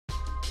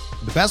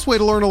The best way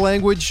to learn a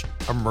language?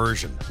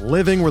 Immersion.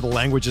 Living where the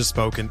language is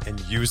spoken and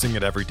using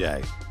it every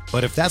day.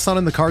 But if that's not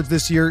in the cards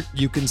this year,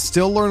 you can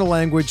still learn a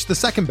language the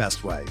second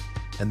best way,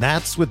 and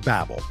that's with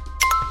Babbel.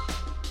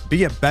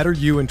 Be a better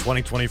you in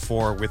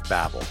 2024 with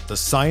Babbel, the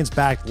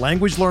science-backed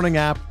language learning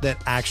app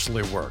that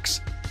actually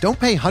works. Don't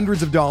pay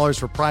hundreds of dollars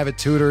for private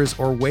tutors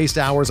or waste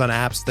hours on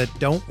apps that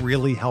don't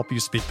really help you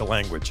speak the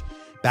language.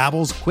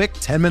 Babbel's quick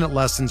 10-minute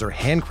lessons are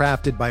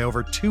handcrafted by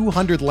over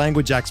 200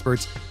 language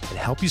experts and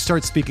help you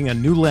start speaking a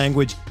new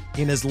language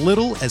in as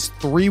little as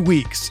 3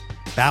 weeks.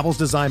 Babbel's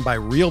designed by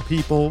real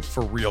people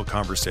for real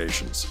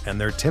conversations,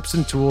 and their tips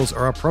and tools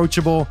are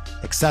approachable,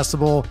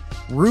 accessible,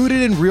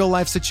 rooted in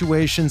real-life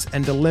situations,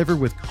 and delivered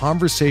with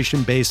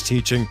conversation-based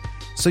teaching,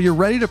 so you're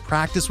ready to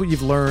practice what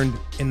you've learned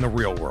in the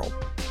real world.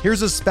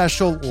 Here's a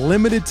special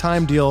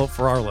limited-time deal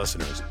for our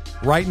listeners.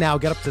 Right now,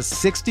 get up to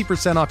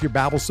 60% off your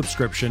Babbel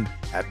subscription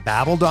at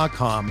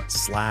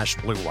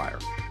babbel.com/Blue Wire.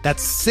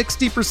 That's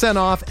 60%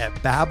 off at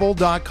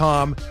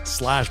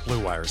babbel.com/Blue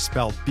Wire,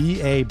 spelled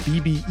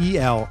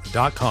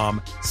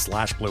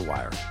BABBEL.com/Blue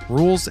Wire.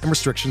 Rules and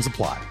restrictions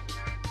apply.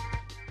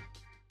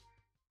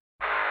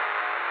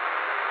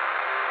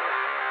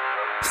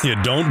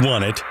 You don't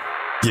want it,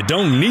 you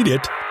don't need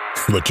it,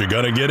 but you're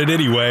gonna get it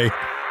anyway.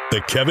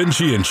 The Kevin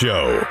Sheehan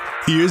Show.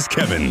 Here's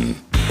Kevin.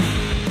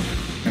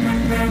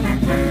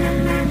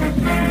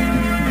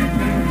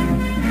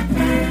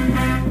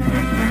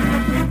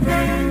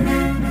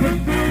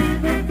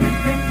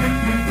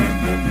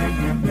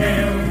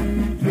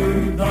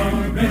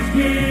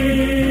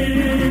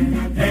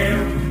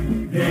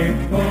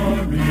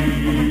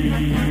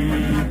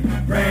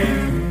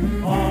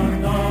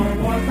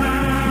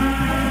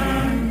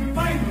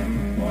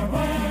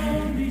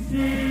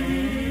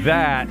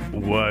 That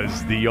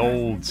was the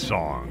old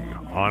song.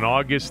 On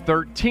August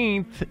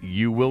 13th,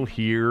 you will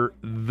hear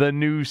the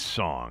new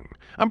song.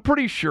 I'm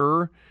pretty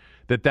sure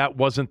that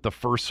wasn't the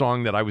first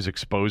song that I was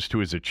exposed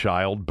to as a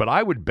child, but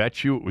I would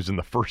bet you it was in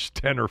the first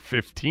 10 or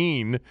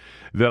 15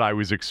 that I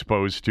was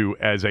exposed to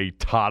as a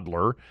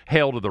toddler.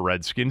 Hail to the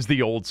Redskins,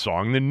 the old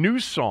song. The new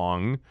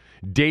song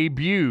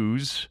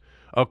debuts,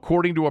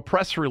 according to a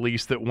press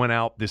release that went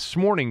out this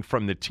morning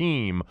from the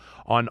team,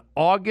 on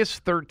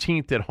August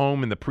 13th at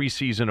home in the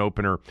preseason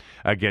opener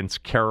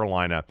against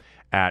Carolina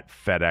at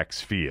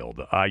FedEx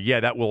Field.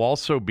 That will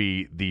also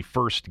be the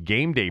first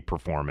game day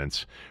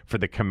performance for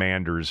the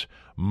Commanders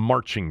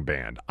marching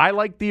band. I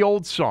like the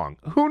old song.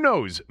 Who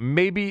knows?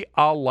 Maybe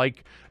I'll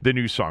like the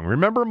new song.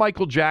 Remember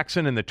Michael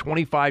Jackson and the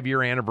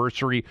 25-year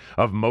anniversary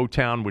of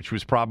Motown, which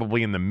was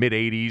probably in the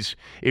mid-'80s?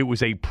 It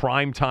was a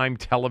primetime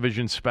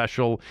television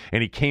special,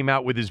 and he came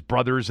out with his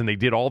brothers, and they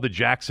did all the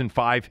Jackson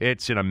 5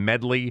 hits in a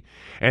medley.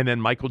 And then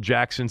Michael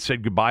Jackson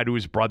said goodbye to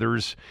his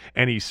brothers,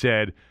 and he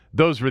said,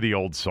 "Those were the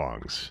old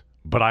songs,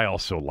 but I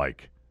also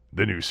like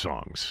the new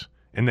songs."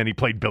 And then he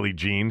played Billie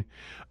Jean.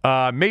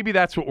 Maybe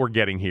that's what we're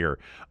getting here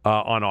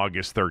on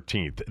August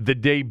 13th. The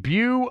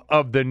debut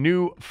of the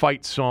new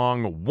fight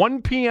song,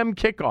 1 p.m.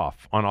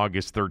 kickoff on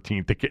August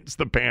 13th against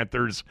the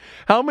Panthers.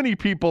 How many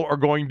people are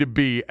going to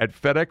be at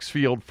FedEx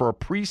Field for a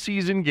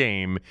preseason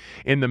game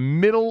in the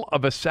middle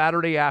of a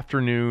Saturday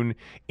afternoon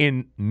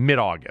in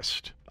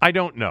mid-August? I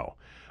don't know.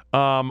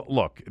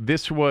 Look,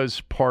 this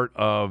was part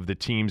of the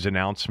team's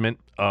announcement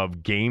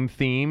of game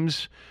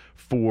themes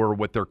for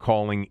what they're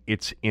calling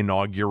its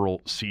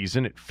inaugural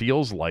season. It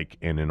feels like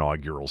an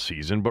inaugural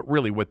season, but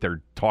really what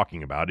they're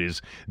talking about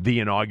is the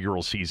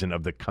inaugural season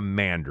of the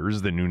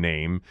Commanders, the new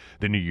name,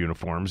 the new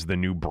uniforms, the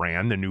new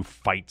brand, the new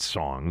fight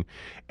song.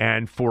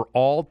 And for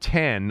all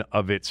 10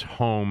 of its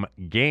home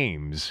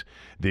games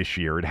this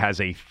year, it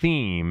has a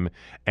theme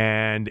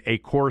and a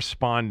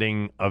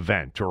corresponding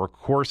event or a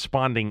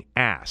corresponding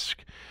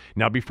ask.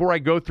 Now, before I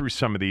go through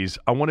some of these,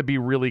 I want to be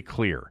really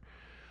clear.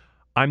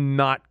 I'm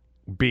not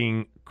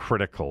being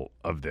critical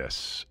of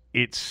this.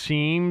 It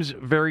seems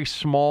very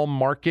small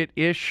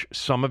market-ish.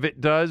 Some of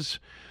it does.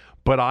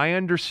 But I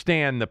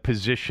understand the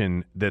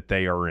position that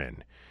they are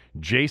in.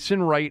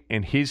 Jason Wright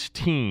and his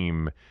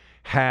team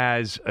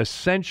has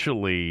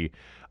essentially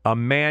a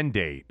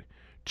mandate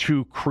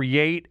to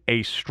create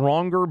a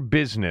stronger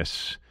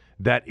business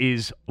that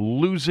is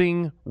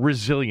losing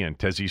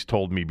resilient, as he's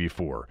told me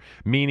before,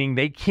 meaning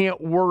they can't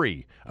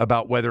worry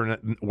about whether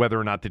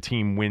or not the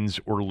team wins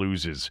or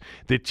loses.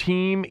 The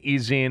team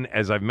is in,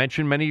 as I've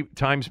mentioned many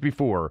times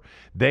before,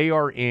 they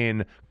are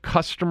in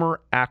customer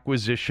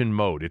acquisition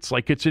mode. It's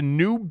like it's a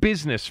new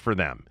business for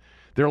them.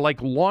 They're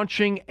like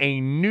launching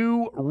a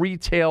new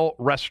retail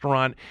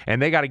restaurant,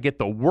 and they got to get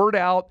the word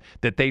out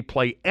that they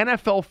play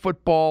NFL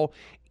football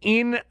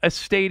in a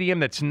stadium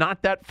that's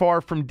not that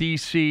far from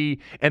D.C.,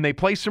 and they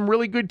play some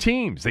really good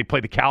teams. They play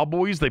the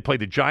Cowboys, they play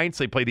the Giants,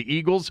 they play the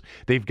Eagles.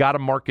 They've got to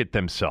market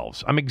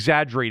themselves. I'm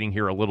exaggerating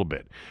here a little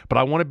bit, but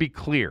I want to be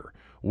clear.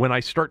 When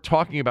I start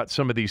talking about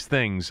some of these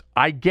things,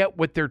 I get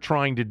what they're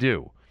trying to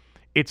do.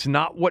 It's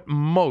not what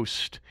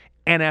most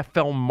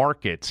NFL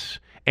markets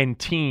and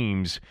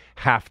teams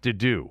have to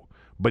do.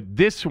 But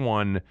this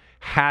one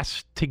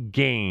has to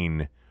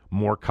gain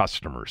more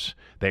customers.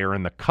 They are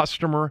in the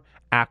customer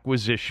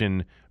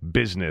acquisition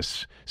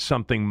business,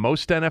 something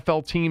most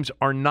NFL teams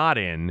are not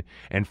in,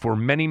 and for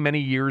many, many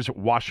years,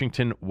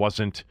 Washington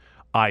wasn't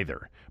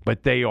either.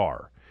 But they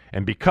are.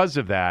 And because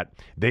of that,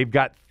 they've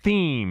got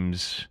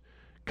themes,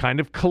 kind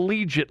of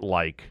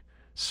collegiate-like,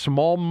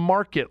 small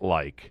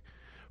market-like,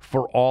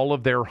 for all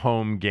of their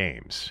home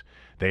games.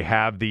 They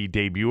have the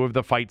debut of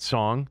the fight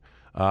song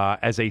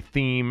as a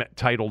theme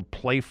titled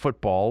Play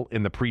Football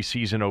in the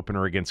preseason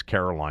opener against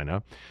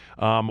Carolina.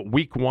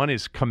 Week 1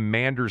 is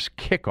Commanders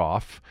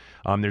Kickoff.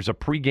 There's a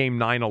pregame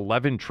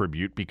 9/11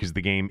 tribute because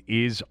the game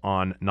is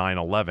on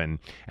 9/11.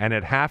 And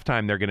at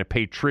halftime, they're going to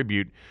pay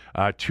tribute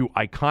to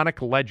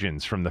iconic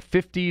legends from the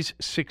 50s,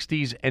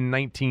 60s, and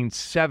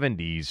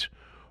 1970s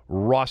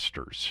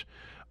rosters.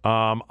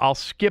 I'll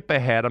skip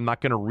ahead. I'm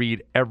not going to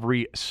read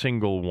every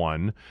single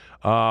one.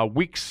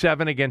 Week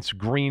 7 against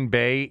Green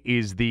Bay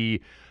is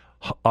the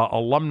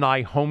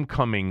alumni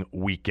homecoming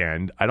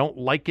weekend. I don't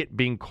like it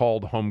being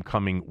called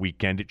homecoming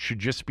weekend. It should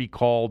just be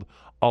called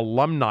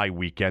alumni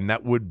weekend.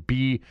 That would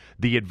be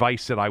the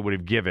advice that I would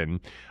have given.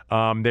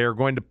 They're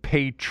going to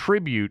pay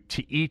tribute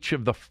to each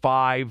of the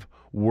 5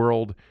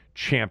 World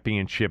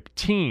Championship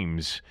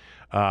teams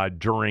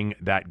during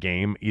that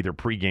game, either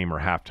pregame or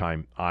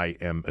halftime, I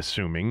am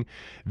assuming.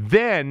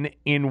 Then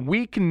in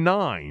week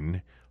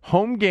 9,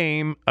 home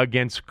game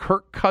against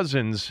Kirk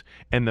Cousins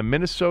and the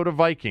Minnesota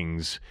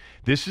Vikings.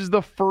 This is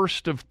the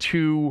first of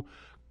 2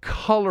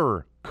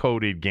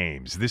 color-coded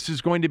games. This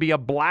is going to be a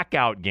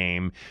blackout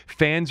game.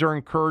 Fans are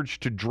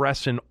encouraged to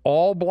dress in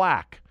all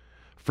black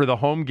for the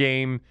home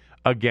game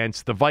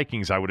against the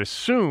Vikings. I would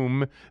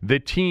assume the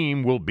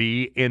team will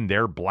be in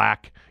their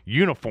black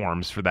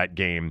uniforms for that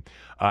game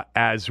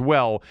as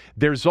well.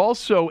 There's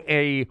also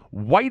a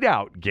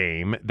whiteout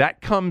game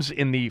that comes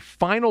in the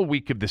final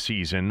week of the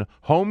season,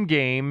 home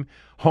game,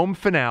 home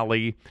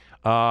finale.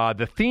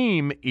 The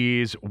theme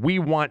is We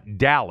Want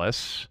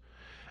Dallas,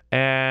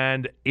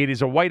 and it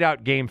is a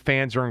whiteout game.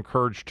 Fans are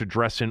encouraged to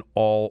dress in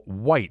all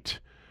white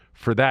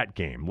for that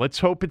game. Let's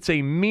hope it's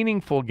a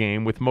meaningful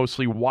game with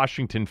mostly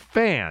Washington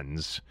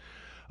fans,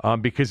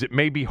 because it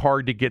may be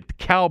hard to get the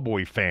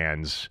Cowboy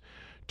fans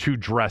to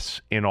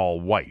dress in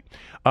all white.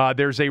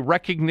 There's a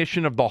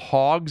recognition of the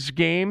Hogs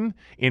game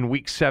in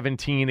Week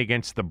 17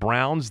 against the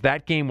Browns.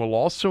 That game will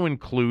also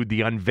include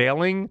the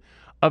unveiling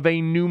of a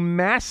new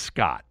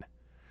mascot.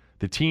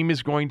 The team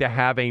is going to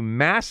have a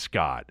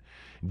mascot.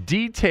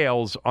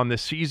 Details on the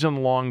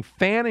season-long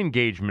fan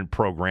engagement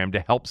program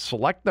to help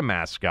select the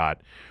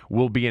mascot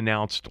will be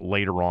announced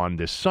later on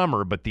this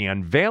summer, but the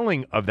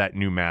unveiling of that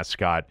new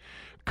mascot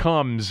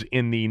comes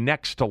in the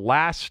next to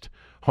last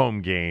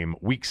home game,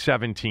 Week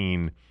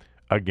 17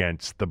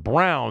 against the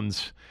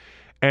Browns.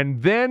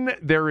 And then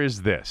there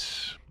is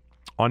this.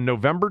 On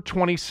November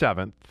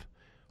 27th,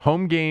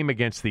 home game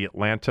against the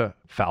Atlanta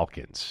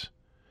Falcons.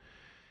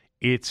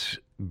 It's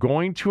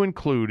going to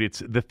include,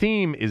 the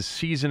theme is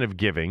Season of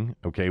Giving.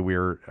 Okay,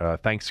 we're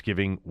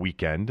Thanksgiving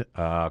weekend,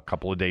 a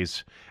couple of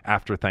days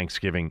after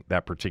Thanksgiving,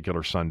 that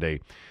particular Sunday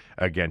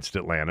against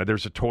Atlanta.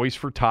 There's a Toys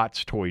for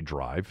Tots toy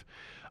drive.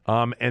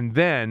 And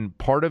then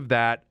part of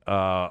that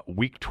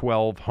Week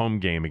 12 home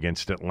game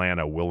against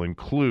Atlanta will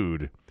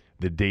include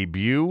the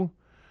debut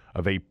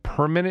of a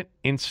permanent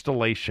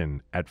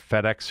installation at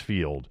FedEx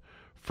Field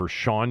for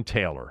Sean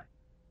Taylor.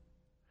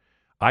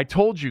 I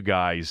told you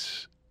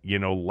guys,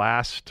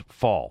 last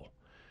fall,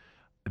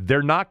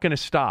 they're not going to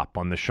stop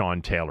on the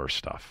Sean Taylor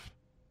stuff.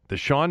 The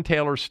Sean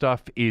Taylor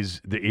stuff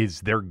is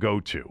their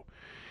go-to.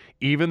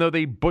 Even though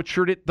they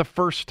butchered it the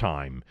first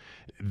time,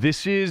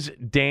 this is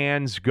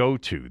Dan's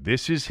go-to.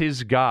 This is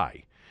his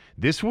guy.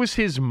 This was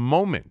his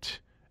moment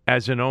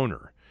as an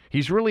owner.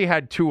 He's really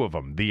had 2 of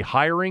them, the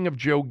hiring of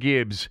Joe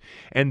Gibbs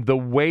and the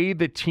way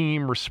the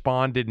team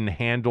responded and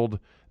handled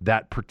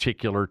that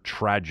particular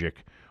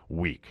tragic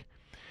week.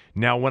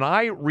 Now, when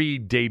I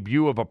read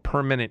debut of a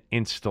permanent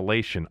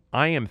installation,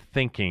 I am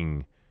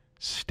thinking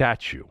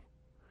statue.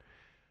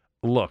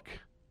 Look,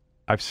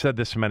 I've said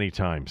this many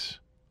times.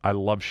 I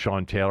love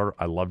Sean Taylor.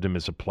 I loved him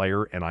as a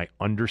player, and I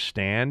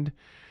understand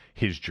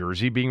his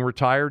jersey being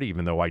retired,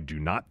 even though I do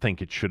not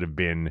think it should have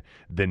been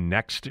the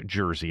next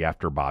jersey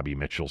after Bobby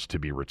Mitchell's to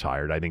be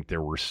retired. I think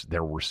there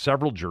were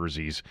several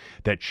jerseys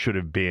that should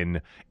have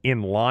been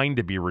in line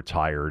to be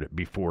retired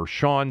before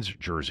Sean's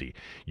jersey.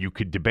 You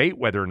could debate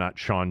whether or not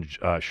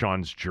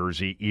Sean's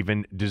jersey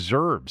even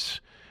deserves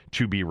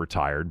to be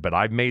retired, but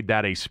I've made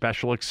that a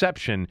special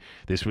exception.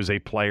 This was a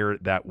player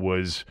that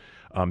was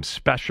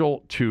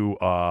special to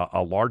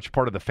a large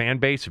part of the fan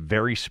base,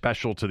 very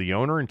special to the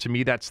owner, and to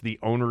me, that's the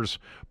owner's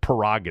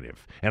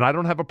prerogative. And I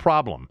don't have a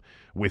problem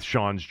with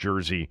Sean's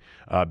jersey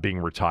being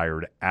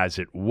retired as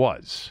it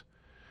was.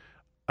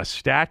 A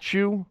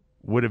statue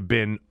would have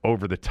been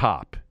over the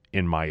top,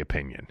 in my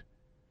opinion.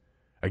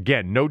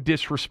 Again, no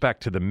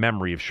disrespect to the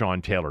memory of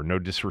Sean Taylor, no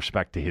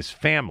disrespect to his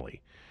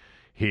family,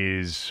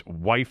 his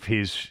wife,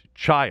 his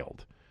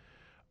child,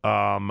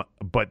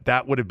 but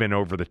that would have been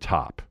over the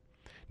top.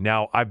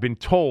 Now, I've been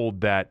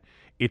told that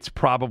it's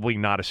probably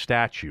not a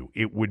statue.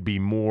 It would be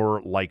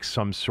more like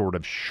some sort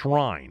of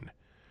shrine.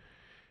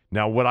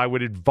 Now, what I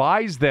would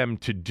advise them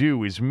to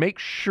do is make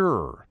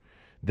sure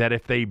that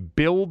if they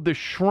build the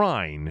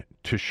shrine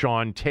to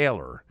Sean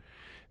Taylor,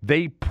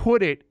 they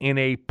put it in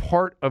a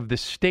part of the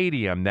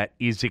stadium that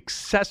is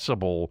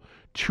accessible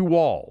to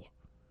all.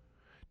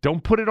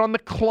 Don't put it on the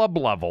club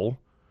level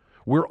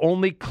where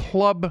only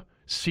club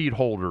seat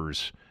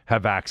holders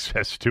have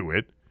access to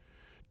it.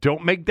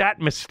 Don't make that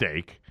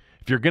mistake.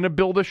 If you're going to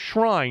build a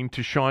shrine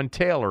to Sean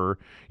Taylor,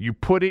 you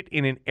put it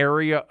in an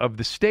area of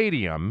the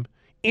stadium,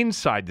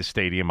 inside the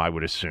stadium, I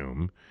would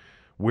assume,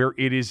 where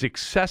it is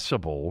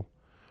accessible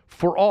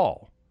for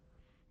all.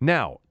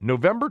 Now,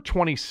 November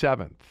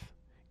 27th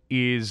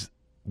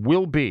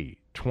will be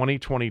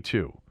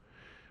 2022,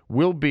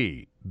 will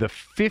be the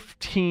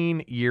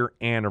 15-year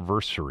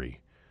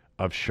anniversary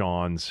of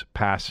Sean's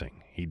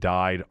passing. He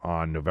died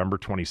on November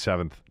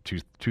 27th,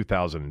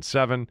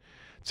 2007.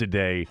 It's a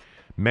day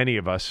many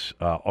of us,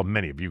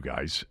 many of you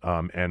guys,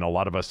 and a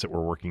lot of us that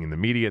were working in the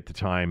media at the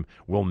time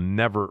will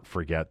never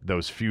forget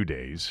those few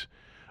days.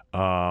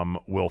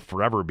 Will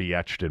forever be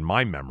etched in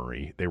my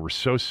memory. They were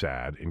so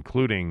sad,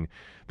 including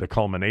the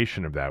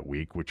culmination of that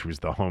week, which was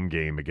the home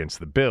game against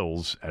the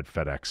Bills at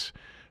FedEx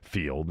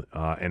Field,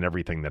 and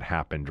everything that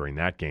happened during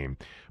that game.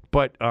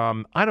 But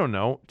I don't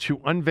know,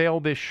 to unveil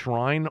this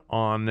shrine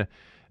on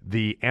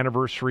the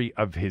anniversary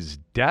of his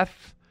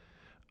death,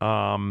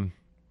 I'm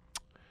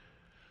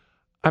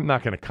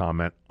not going to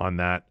comment on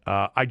that.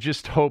 I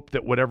just hope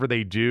that whatever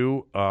they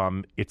do,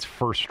 it's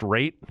first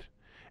rate,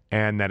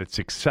 and that it's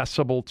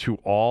accessible to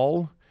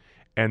all,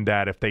 and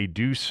that if they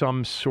do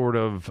some sort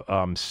of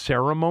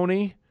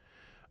ceremony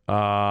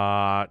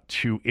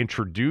to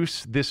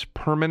introduce this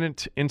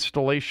permanent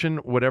installation,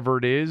 whatever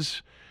it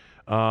is,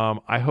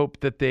 I hope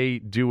that they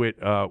do it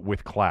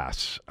with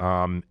class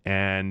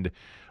and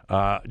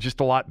just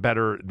a lot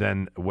better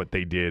than what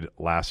they did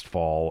last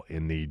fall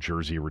in the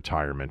jersey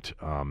retirement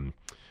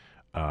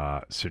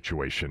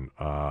situation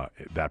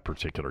that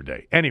particular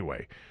day.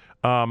 Anyway,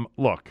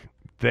 look,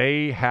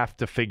 they have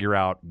to figure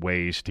out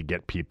ways to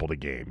get people to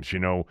games. You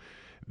know,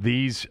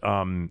 these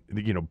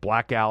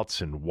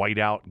blackouts and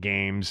whiteout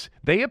games,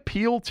 they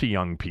appeal to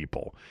young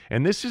people.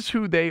 And this is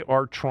who they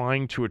are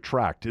trying to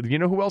attract. You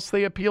know who else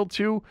they appeal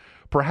to?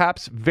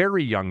 Perhaps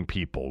very young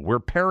people, where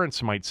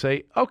parents might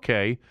say,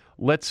 okay,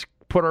 let's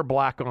put our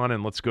black on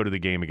and let's go to the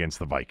game against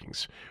the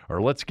Vikings.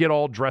 Or let's get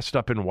all dressed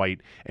up in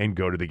white and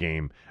go to the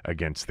game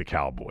against the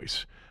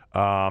Cowboys.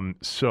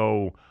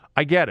 So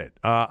I get it.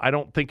 I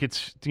don't think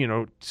it's,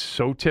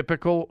 so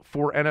typical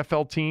for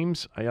NFL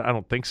teams. I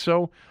don't think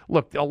so.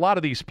 Look, a lot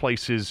of these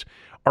places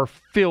are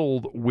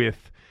filled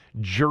with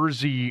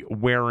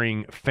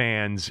jersey-wearing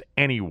fans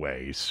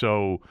anyway.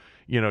 So,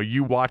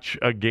 you watch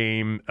a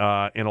game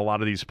in a lot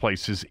of these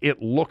places,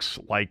 it looks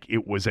like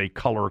it was a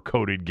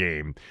color-coded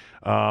game.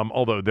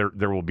 Although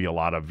there will be a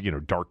lot of,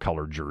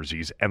 dark-colored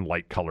jerseys and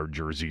light-colored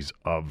jerseys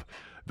of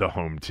the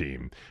home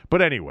team.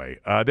 But anyway,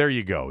 there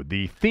you go.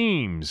 The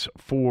themes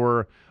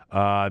for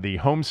the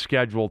home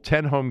schedule,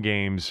 10 home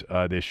games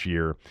this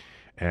year,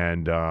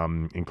 and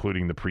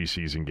including the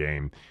preseason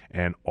game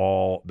and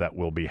all that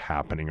will be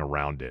happening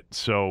around it.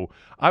 So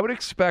I would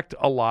expect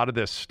a lot of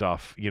this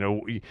stuff.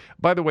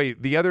 By the way,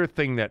 the other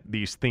thing that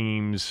these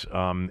themes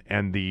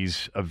and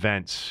these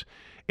events,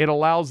 it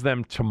allows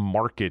them to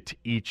market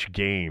each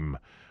game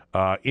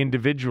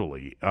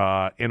individually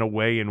in a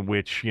way in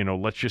which,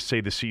 let's just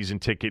say the season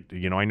ticket,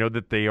 I know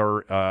that they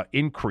are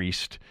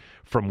increased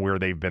from where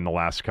they've been the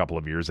last couple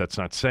of years. That's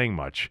not saying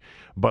much.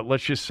 But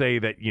let's just say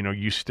that,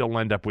 you still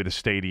end up with a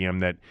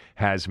stadium that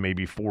has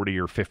maybe 40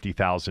 or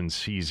 50,000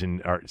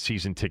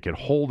 season ticket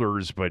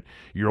holders, but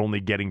you're only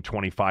getting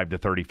 25 to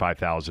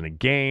 35,000 a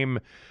game.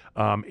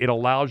 It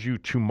allows you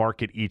to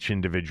market each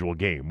individual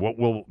game. What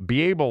would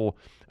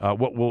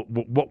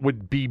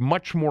be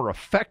much more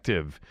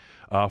effective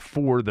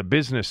for the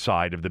business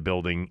side of the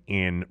building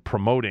in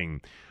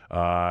promoting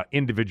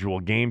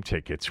individual game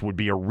tickets would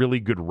be a really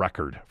good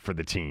record for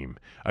the team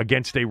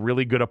against a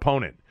really good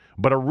opponent.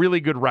 But a really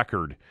good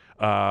record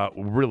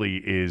really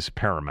is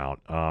paramount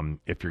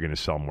if you're going to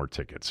sell more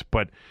tickets.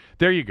 But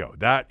there you go.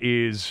 That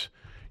is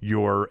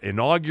your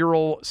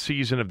inaugural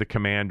season of the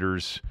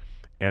Commanders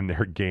and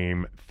their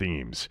game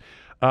themes.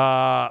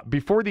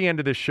 Before the end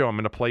of this show, I'm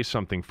going to play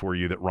something for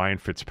you that Ryan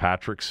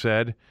Fitzpatrick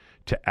said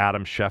to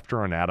Adam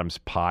Schefter on Adam's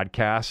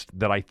podcast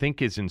that I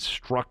think is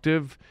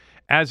instructive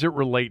as it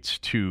relates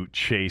to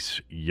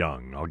Chase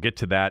Young. I'll get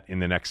to that in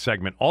the next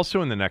segment.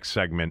 Also in the next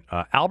segment,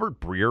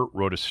 Albert Breer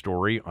wrote a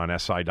story on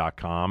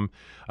SI.com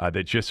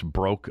that just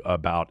broke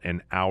about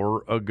an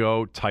hour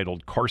ago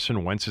titled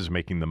Carson Wentz is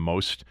making the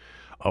most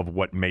of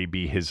what may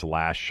be his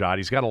last shot.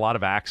 He's got a lot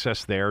of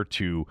access there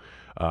to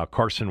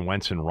Carson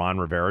Wentz and Ron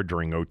Rivera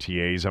during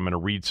OTAs. I'm going to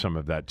read some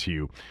of that to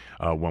you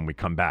when we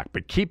come back.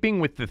 But keeping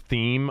with the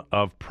theme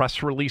of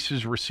press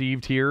releases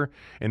received here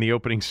in the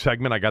opening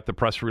segment, I got the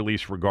press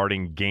release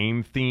regarding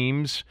game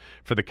themes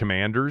for the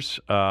Commanders.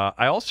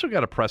 I also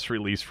got a press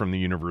release from the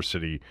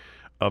University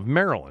of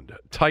Maryland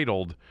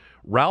titled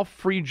Ralph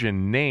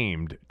Friedgen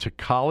named to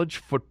College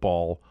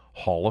Football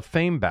Hall of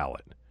Fame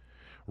ballot.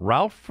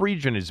 Ralph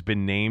Friedgen has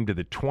been named to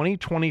the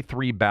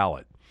 2023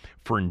 ballot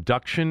for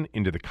induction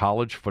into the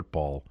College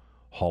Football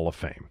Hall of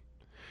Fame.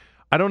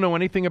 I don't know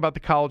anything about the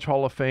College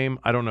Hall of Fame.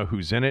 I don't know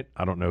who's in it.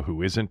 I don't know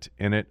who isn't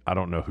in it. I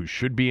don't know who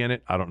should be in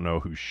it. I don't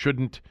know who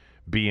shouldn't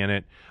be in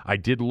it. I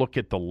did look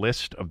at the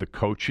list of the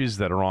coaches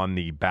that are on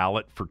the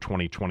ballot for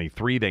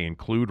 2023. They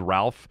include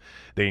Ralph.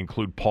 They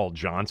include Paul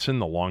Johnson,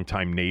 the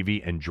longtime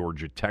Navy and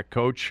Georgia Tech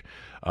coach.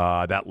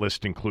 That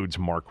list includes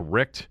Mark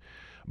Richt.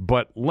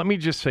 But let me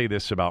just say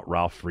this about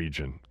Ralph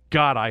Friedgen.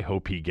 God, I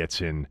hope he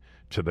gets in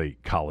to the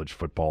College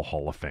Football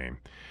Hall of Fame.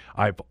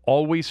 I've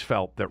always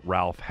felt that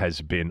Ralph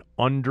has been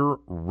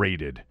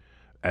underrated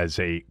as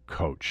a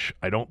coach.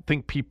 I don't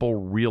think people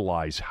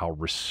realize how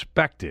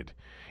respected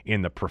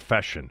in the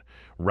profession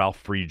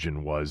Ralph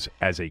Friedgen was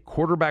as a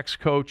quarterbacks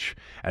coach,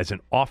 as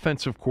an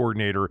offensive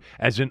coordinator,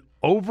 as an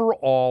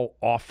overall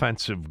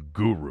offensive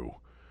guru.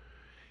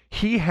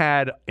 He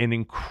had an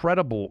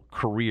incredible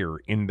career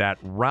in that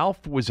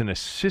Ralph was an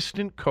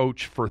assistant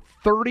coach for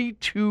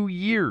 32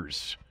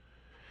 years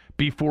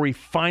before he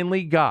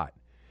finally got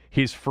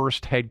his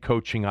first head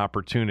coaching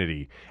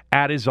opportunity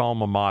at his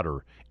alma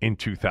mater in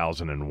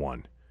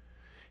 2001.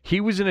 He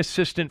was an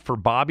assistant for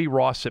Bobby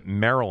Ross at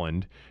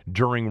Maryland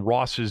during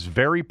Ross's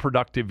very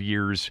productive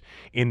years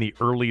in the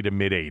early to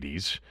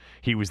mid-'80s.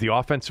 He was the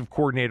offensive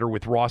coordinator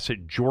with Ross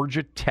at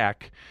Georgia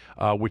Tech,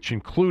 which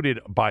included,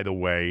 by the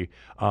way,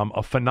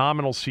 a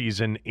phenomenal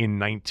season in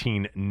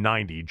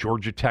 1990.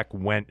 Georgia Tech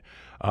went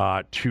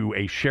to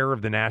a share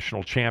of the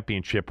national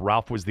championship.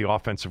 Ralph was the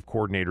offensive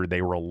coordinator.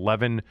 They were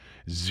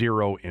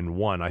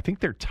 11-0-1. I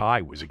think their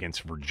tie was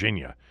against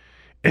Virginia,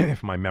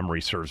 if my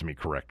memory serves me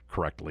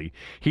correctly.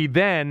 He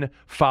then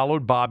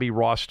followed Bobby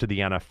Ross to the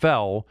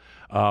NFL,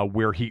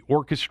 where he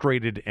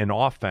orchestrated an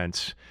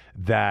offense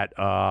that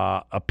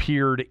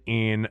appeared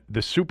in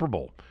the Super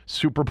Bowl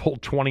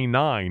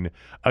 29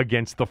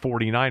 against the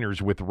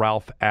 49ers with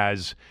Ralph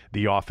as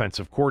the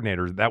offensive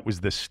coordinator. That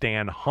was the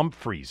Stan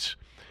Humphries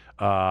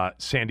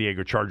San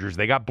Diego Chargers.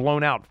 They got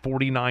blown out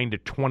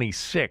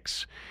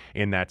 49-26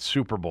 in that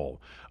Super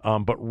Bowl.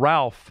 But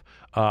Ralph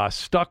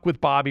stuck with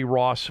Bobby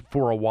Ross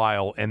for a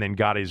while and then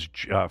got his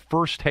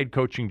first head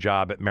coaching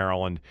job at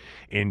Maryland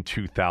in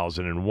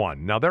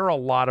 2001. Now, there are a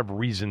lot of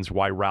reasons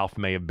why Ralph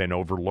may have been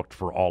overlooked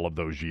for all of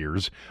those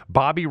years.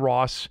 Bobby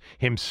Ross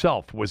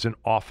himself was an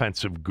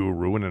offensive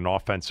guru and an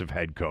offensive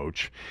head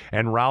coach,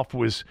 and Ralph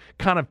was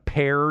kind of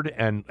paired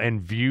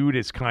and viewed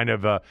as kind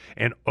of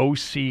an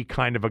OC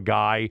kind of a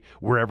guy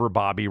wherever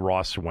Bobby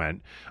Ross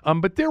went.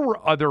 But there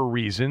were other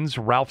reasons.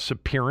 Ralph's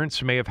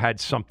appearance may have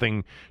had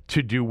something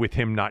to do with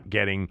him not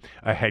getting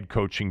a head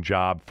coaching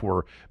job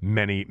for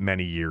many,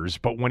 many years.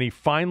 But when he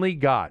finally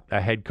got a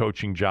head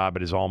coaching job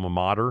at his alma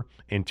mater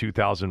in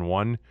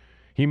 2001,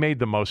 he made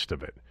the most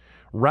of it.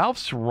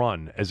 Ralph's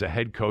run as a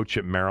head coach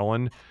at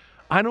Maryland,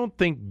 I don't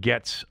think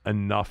gets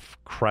enough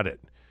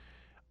credit.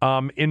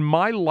 In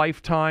my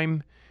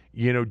lifetime,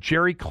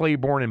 Jerry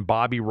Claiborne and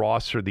Bobby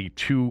Ross are the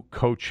two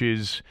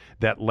coaches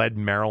that led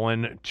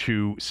Maryland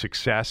to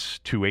success,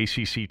 to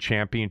ACC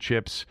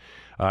championships.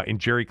 In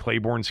Jerry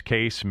Claiborne's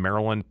case,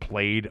 Maryland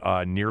played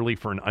nearly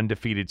for an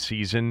undefeated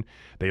season.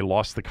 They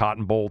lost the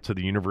Cotton Bowl to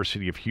the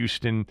University of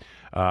Houston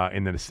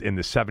in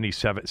the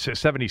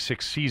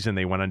 76 season.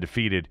 They went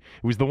undefeated.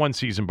 It was the one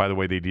season, by the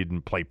way, they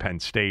didn't play Penn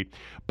State.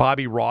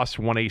 Bobby Ross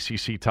won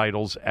ACC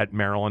titles at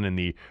Maryland in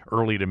the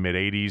early to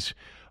mid-'80s.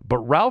 But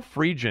Ralph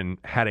Friedgen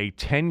had a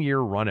 10-year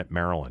run at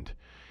Maryland.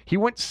 He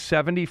went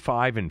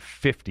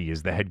 75-50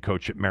 as the head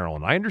coach at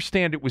Maryland. I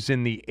understand it was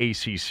in the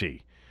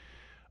ACC.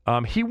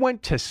 He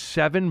went to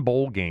 7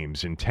 bowl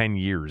games in 10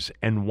 years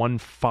and won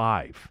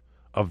 5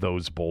 of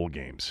those bowl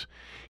games.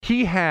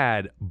 He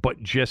had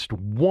but just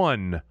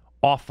one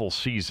awful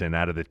season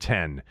out of the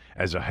 10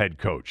 as a head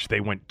coach. They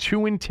went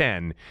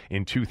 2-10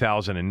 in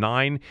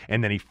 2009,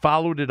 and then he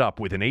followed it up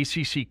with an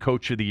ACC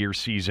Coach of the Year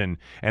season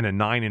and a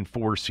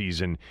 9-4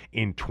 season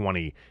in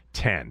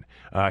 2010.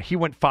 He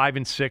went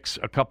 5-6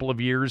 a couple of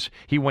years.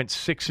 He went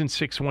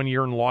 6-6 one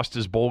year and lost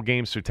his bowl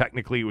game, so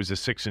technically it was a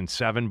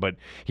 6-7, but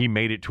he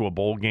made it to a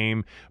bowl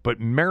game.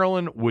 But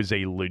Maryland was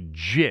a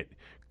legit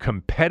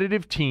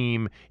competitive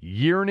team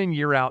year in and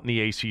year out in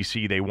the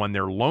ACC. They won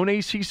their lone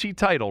ACC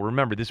title.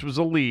 Remember, this was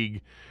a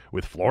league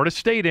with Florida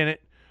State in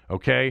it,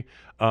 okay?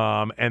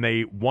 And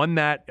they won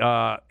that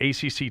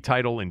ACC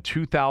title in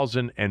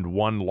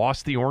 2001,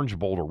 lost the Orange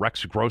Bowl to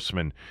Rex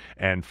Grossman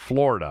and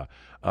Florida.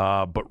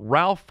 But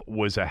Ralph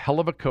was a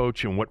hell of a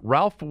coach, and what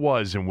Ralph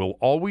was and will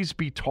always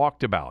be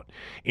talked about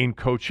in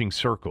coaching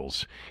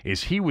circles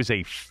is he was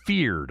a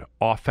feared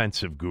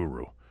offensive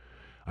guru.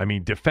 I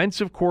mean,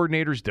 defensive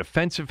coordinators,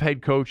 defensive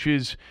head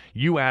coaches,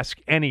 you ask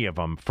any of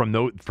them from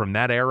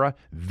that era,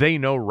 they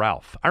know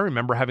Ralph. I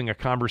remember having a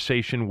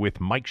conversation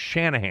with Mike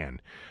Shanahan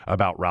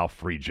about Ralph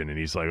Friedgen, and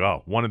he's like,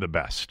 oh, one of the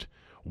best,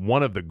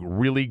 one of the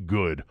really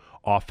good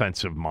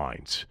offensive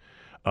minds.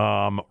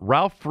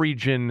 Ralph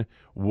Friedgen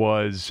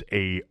was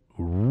a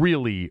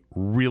really,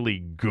 really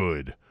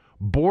good,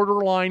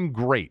 borderline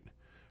great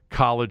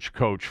college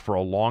coach for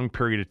a long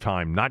period of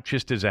time, not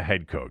just as a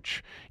head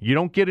coach. You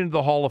don't get into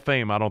the Hall of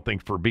Fame, I don't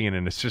think, for being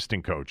an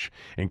assistant coach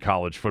in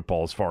college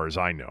football, as far as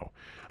I know.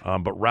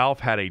 But Ralph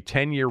had a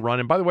 10-year run.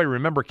 And by the way,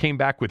 remember, came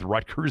back with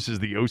Rutgers as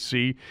the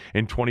OC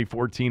in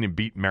 2014 and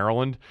beat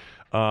Maryland.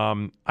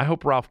 I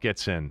hope Ralph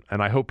gets in,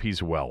 and I hope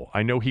he's well.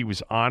 I know he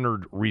was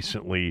honored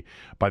recently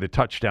by the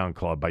Touchdown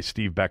Club, by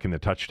Steve Beck and the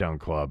Touchdown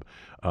Club.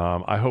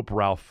 I hope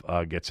Ralph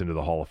gets into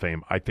the Hall of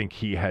Fame. I think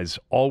he has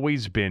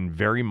always been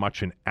very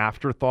much an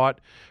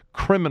afterthought,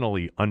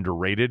 criminally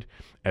underrated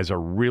as a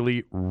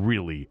really,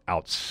 really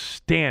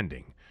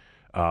outstanding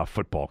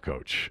football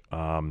coach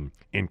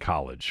in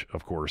college,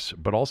 of course,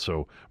 but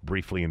also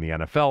briefly in the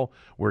NFL,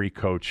 where he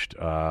coached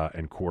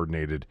and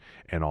coordinated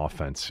an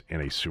offense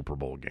in a Super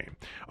Bowl game.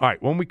 All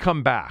right, when we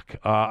come back,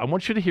 I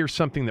want you to hear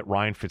something that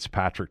Ryan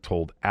Fitzpatrick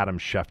told Adam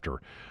Schefter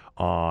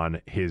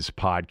on his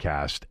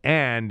podcast,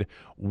 and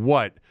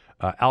what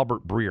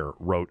Albert Breer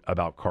wrote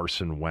about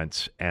Carson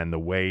Wentz and the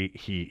way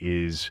he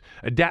is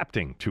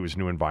adapting to his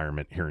new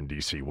environment here in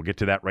D.C. We'll get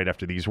to that right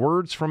after these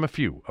words from a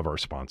few of our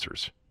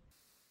sponsors.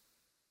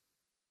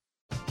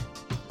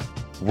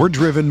 We're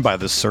driven by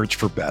the search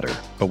for better.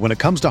 But when it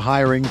comes to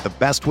hiring, the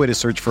best way to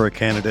search for a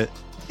candidate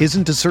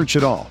isn't to search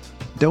at all.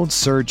 Don't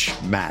search,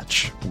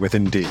 match with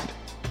Indeed.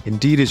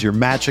 Indeed is your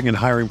matching and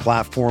hiring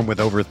platform with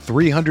over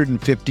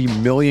 350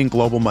 million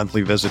global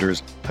monthly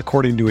visitors,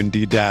 according to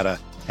Indeed data,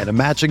 and a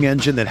matching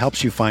engine that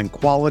helps you find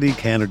quality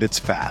candidates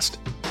fast.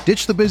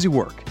 Ditch the busy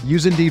work.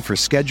 Use Indeed for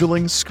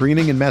scheduling,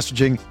 screening, and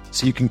messaging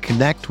so you can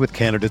connect with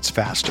candidates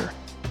faster.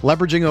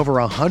 Leveraging over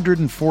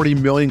 140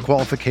 million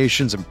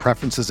qualifications and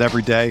preferences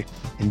every day,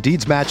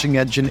 Indeed's matching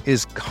engine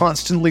is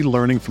constantly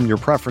learning from your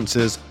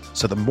preferences,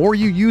 so the more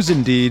you use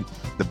Indeed,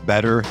 the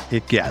better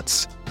it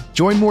gets.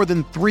 Join more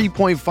than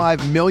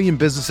 3.5 million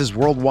businesses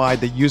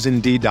worldwide that use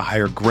Indeed to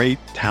hire great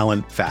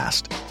talent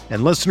fast.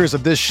 And listeners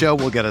of this show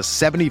will get a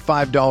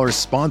 $75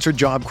 sponsored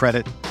job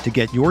credit to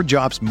get your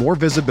jobs more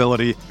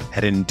visibility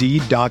at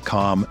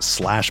Indeed.com/Blue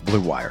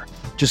Wire.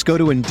 Just go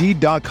to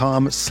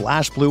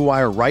Indeed.com/Blue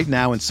Wire right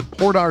now and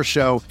support our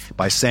show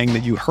by saying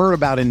that you heard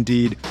about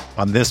Indeed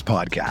on this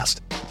podcast.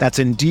 That's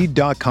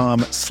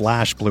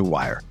Indeed.com/Blue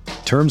Wire.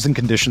 Terms and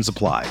conditions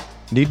apply.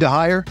 Need to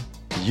hire?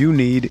 You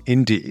need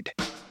Indeed.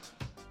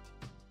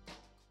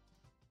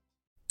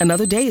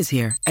 Another day is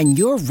here, and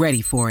you're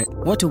ready for it.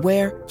 What to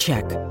wear?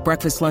 Check.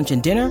 Breakfast, lunch,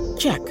 and dinner?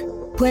 Check.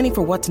 Planning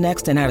for what's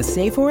next and how to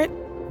save for it?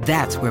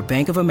 That's where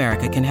Bank of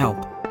America can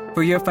help.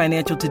 For your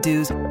financial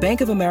to-dos,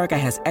 Bank of America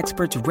has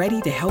experts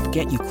ready to help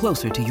get you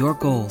closer to your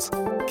goals.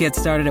 Get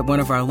started at one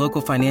of our local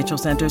financial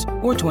centers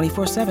or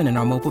 24/7 in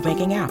our mobile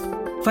banking app.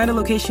 Find a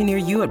location near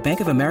you at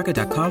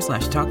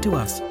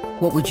bankofamerica.com/talktous.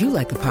 What would you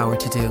like the power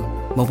to do?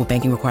 Mobile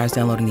banking requires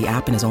downloading the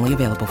app and is only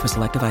available for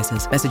select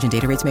devices. Message and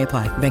data rates may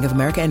apply. Bank of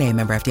America NA,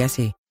 member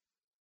FDIC.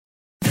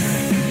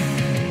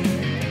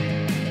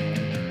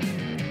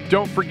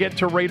 Don't forget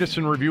to rate us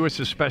and review us,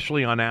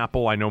 especially on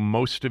Apple. I know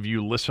most of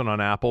you listen on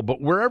Apple, but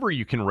wherever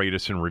you can rate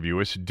us and review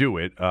us, do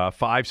it.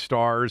 5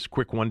 stars,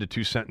 quick 1 to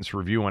 2 sentence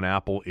review on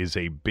Apple is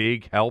a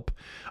big help.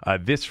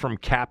 This from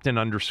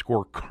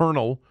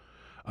Captain_Colonel.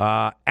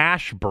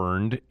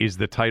 Ashburned is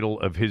the title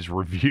of his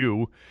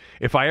review.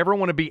 If I ever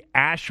want to be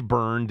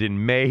ashburned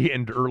in May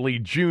and early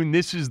June,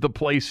 this is the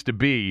place to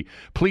be.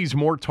 Please,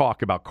 more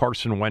talk about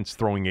Carson Wentz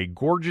throwing a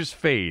gorgeous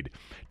fade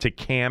to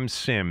Cam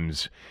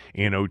Sims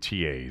in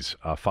OTAs.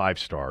 5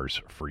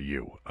 stars for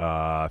you.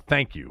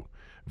 Thank you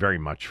very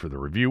much for the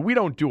review. We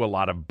don't do a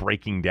lot of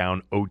breaking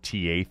down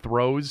OTA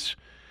throws.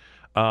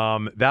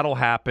 That'll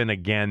happen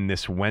again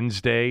this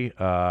Wednesday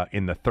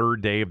in the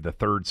third day of the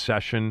third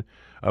session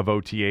of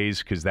OTAs,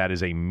 because that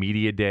is a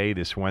media day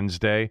this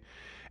Wednesday.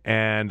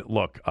 And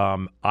look,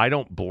 I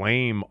don't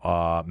blame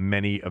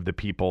many of the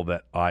people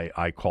that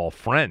I call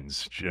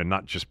friends,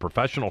 not just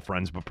professional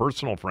friends, but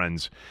personal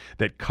friends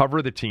that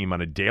cover the team on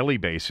a daily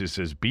basis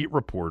as beat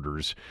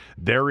reporters.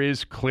 There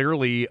is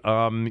clearly,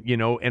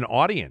 an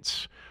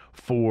audience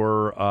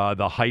for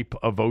the hype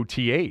of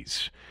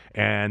OTAs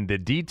and the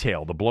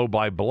detail, the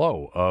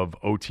blow-by-blow of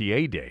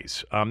OTA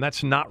days.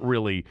 That's not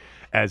really,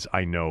 as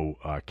I know,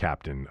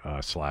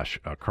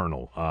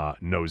 Captain/Colonel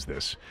knows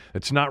this.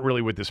 It's not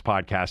really what this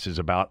podcast is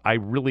about. I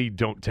really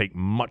don't take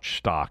much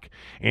stock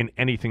in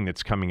anything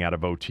that's coming out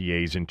of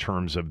OTAs in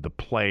terms of the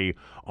play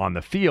on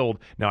the field.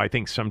 Now, I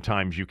think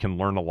sometimes you can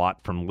learn a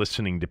lot from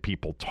listening to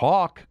people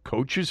talk,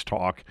 coaches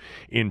talk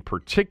in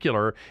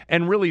particular,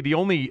 and really the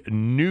only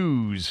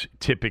news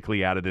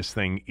typically out of this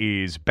thing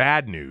is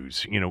bad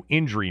news,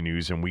 injury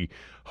news, and we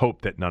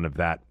hope that none of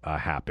that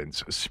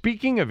happens.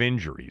 Speaking of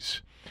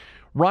injuries,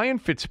 Ryan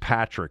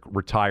Fitzpatrick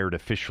retired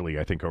officially,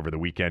 I think, over the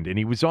weekend, and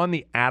he was on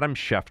the Adam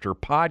Schefter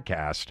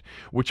podcast,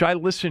 which I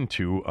listened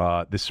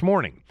to this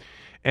morning.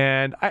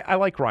 And I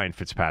like Ryan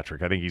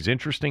Fitzpatrick. I think he's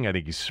interesting. I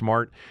think he's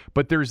smart.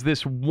 But there's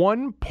this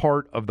one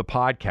part of the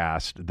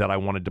podcast that I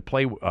wanted to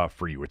play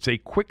for you. It's a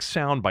quick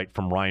soundbite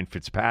from Ryan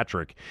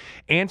Fitzpatrick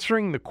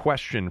answering the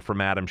question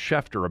from Adam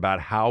Schefter about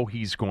how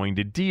he's going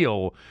to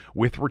deal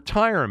with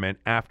retirement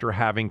after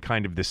having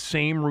kind of the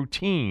same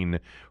routine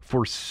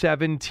for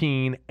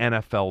 17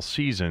 NFL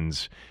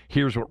seasons.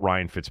 Here's what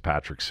Ryan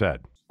Fitzpatrick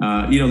said.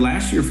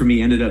 Last year for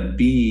me ended up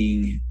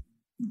being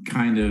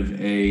kind of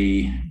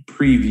a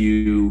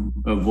preview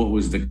of what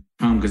was to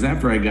come, because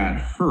after I got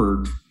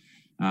hurt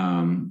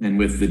and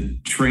with the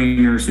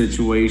trainer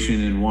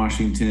situation in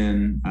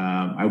Washington,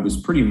 I was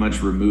pretty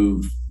much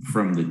removed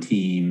from the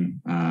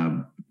team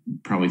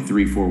probably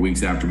 3-4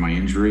 weeks after my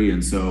injury.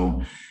 And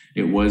so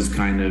it was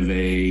kind of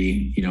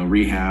a,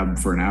 rehab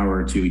for an hour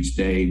or two each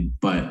day,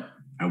 but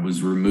I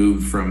was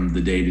removed from the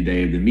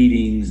day-to-day of the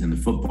meetings and the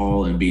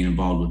football and being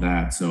involved with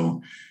that.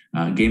 So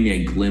it gave me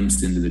a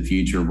glimpse into the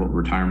future of what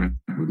retirement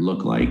would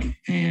look like,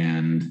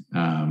 and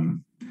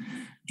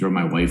drove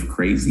my wife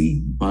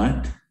crazy.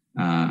 But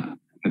I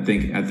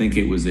think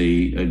it was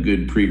a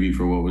good preview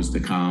for what was to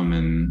come.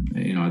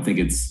 And, I think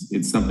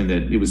it's something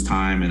that it was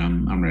time, and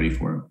I'm ready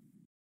for it.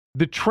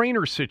 The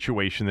trainer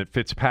situation that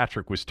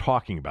Fitzpatrick was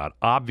talking about,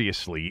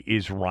 obviously,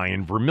 is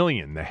Ryan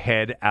Vermillion, the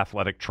head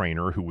athletic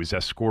trainer who was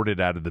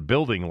escorted out of the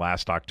building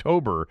last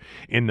October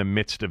in the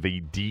midst of a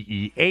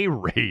DEA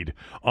raid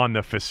on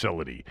the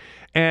facility.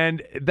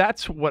 And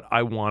that's what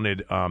I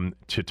wanted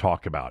to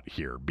talk about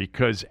here,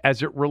 because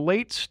as it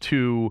relates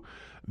to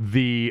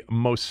the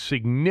most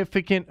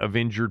significant of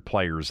injured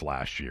players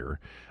last year,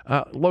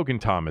 Logan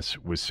Thomas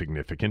was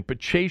significant, but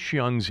Chase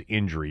Young's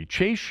injury.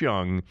 Chase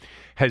Young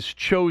has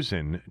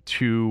chosen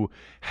to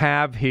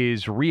have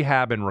his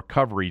rehab and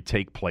recovery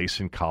take place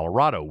in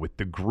Colorado with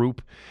the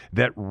group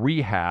that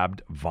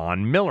rehabbed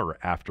Von Miller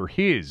after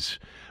his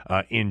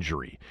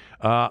injury.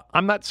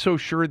 I'm not so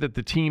sure that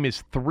the team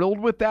is thrilled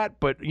with that,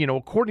 but,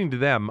 according to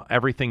them,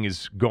 everything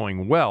is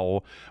going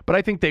well. But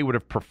I think they would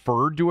have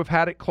preferred to have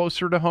had it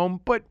closer to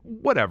home, but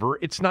whatever.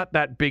 It's not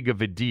that big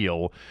of a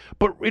deal.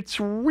 But it's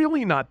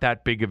really not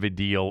that big of a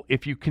deal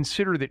if you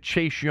consider that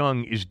Chase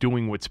Young is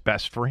doing what's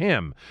best for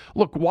him.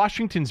 Look,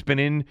 Washington's been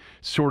in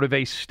sort of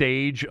a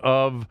stage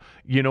of,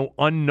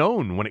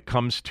 unknown when it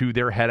comes to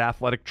their head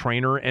athletic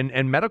trainer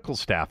and medical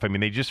staff. I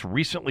mean, they just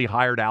recently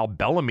hired Al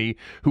Bellamy,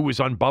 who was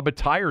on Bubba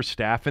Tyer's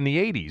staff in the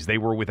 80s. They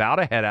were without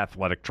a head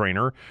athletic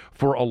trainer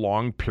for a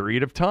long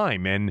period of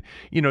time. And,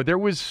 there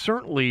was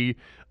certainly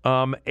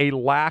a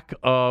lack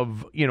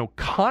of,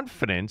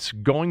 confidence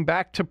going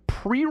back to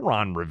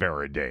pre-Ron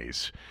Rivera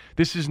days.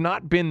 This has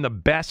not been the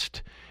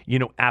best,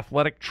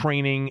 athletic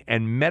training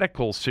and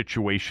medical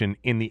situation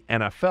in the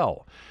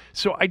NFL.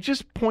 So I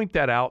just point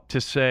that out to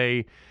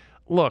say,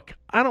 look,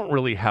 I don't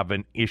really have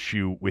an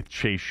issue with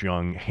Chase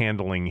Young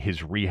handling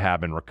his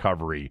rehab and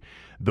recovery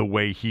the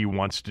way he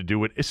wants to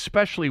do it,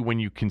 especially when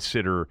you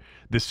consider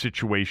the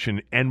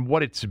situation and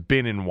what it's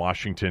been in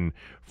Washington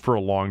for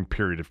a long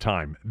period of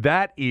time.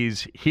 That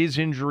is his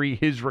injury,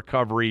 his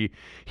recovery.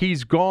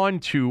 He's gone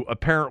to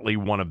apparently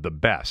one of the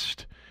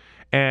best.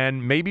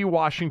 And maybe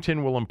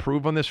Washington will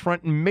improve on this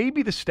front. And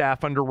maybe the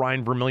staff under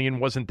Ryan Vermillion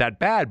wasn't that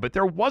bad, but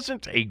there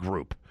wasn't a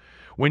group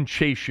when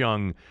Chase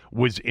Young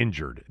was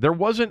injured. There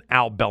wasn't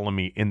Al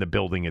Bellamy in the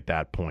building at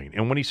that point.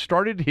 And when he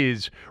started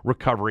his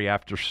recovery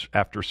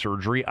after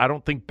surgery, I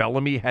don't think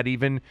Bellamy had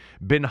even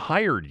been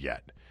hired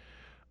yet.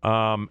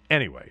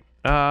 Anyway,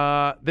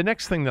 the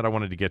next thing that I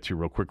wanted to get to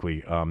real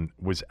quickly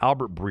was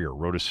Albert Breer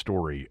wrote a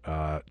story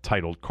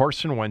titled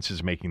 "Carson Wentz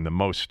is Making the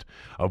Most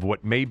of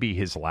What May Be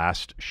His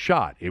Last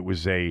Shot." It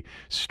was a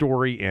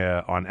story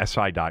on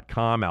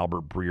SI.com.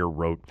 Albert Breer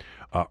wrote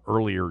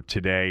earlier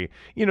today.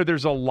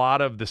 There's a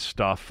lot of the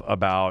stuff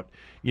about,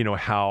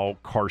 how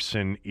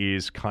Carson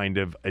is kind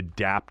of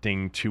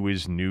adapting to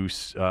his new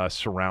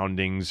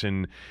surroundings,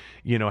 and,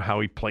 how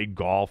he played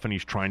golf and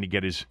he's trying to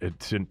get his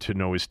to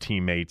know his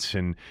teammates.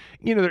 And,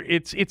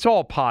 it's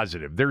all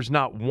positive. There's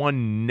not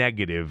one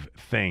negative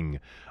thing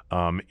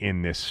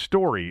in this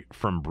story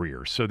from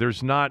Breer. So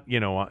there's not,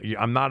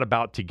 I'm not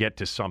about to get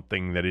to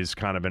something that is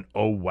kind of an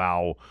oh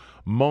wow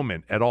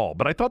moment at all.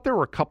 But I thought there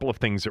were a couple of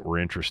things that were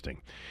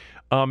interesting.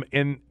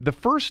 And the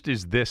first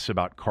is this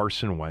about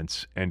Carson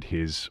Wentz and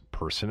his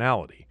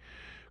personality.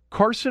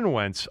 Carson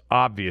Wentz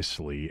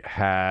obviously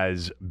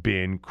has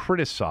been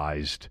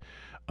criticized,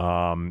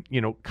 kind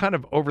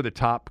of over the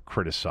top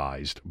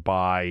criticized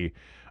by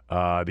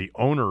the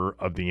owner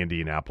of the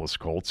Indianapolis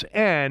Colts,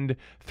 and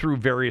through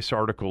various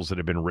articles that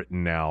have been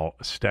written now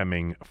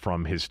stemming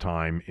from his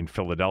time in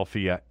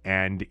Philadelphia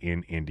and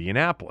in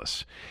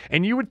Indianapolis.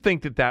 And you would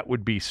think that that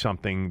would be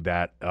something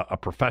that a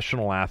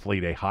professional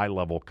athlete, a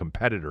high-level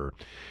competitor,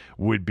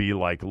 would be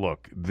like,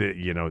 look,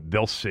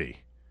 they'll see.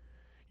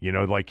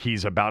 Like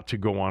he's about to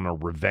go on a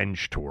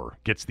revenge tour.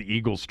 Gets the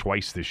Eagles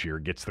twice this year.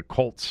 Gets the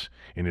Colts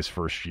in his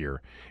first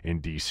year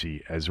in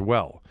D.C. as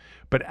well.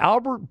 But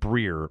Albert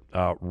Breer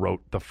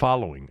wrote the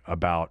following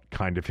about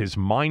kind of his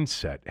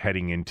mindset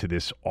heading into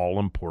this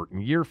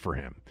all-important year for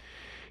him.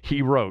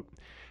 He wrote,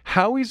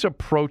 How he's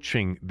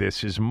approaching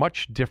this is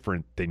much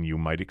different than you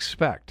might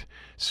expect.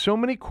 So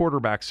many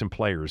quarterbacks and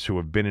players who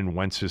have been in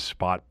Wentz's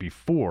spot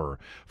before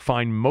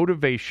find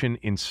motivation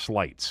in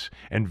slights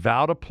and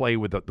vow to play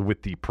with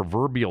the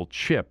proverbial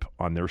chip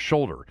on their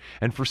shoulder.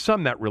 And for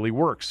some, that really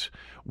works,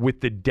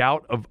 with the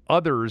doubt of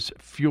others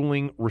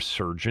fueling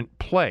resurgent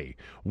play.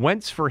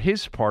 Wentz, for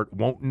his part,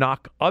 won't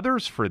knock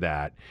others for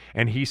that,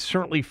 and he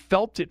certainly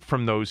felt it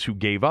from those who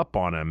gave up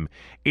on him.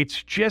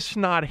 It's just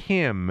not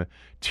him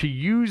to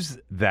use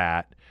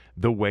that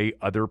the way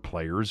other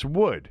players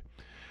would.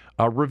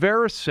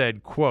 Rivera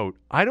said, quote,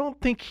 "I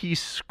don't think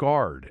he's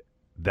scarred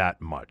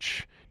that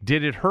much.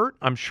 Did it hurt?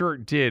 I'm sure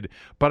it did.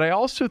 But I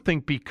also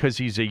think because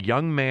he's a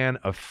young man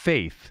of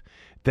faith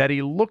that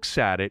he looks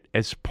at it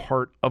as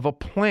part of a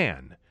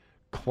plan,"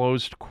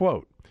 closed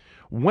quote.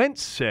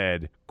 Wentz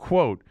said,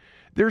 quote,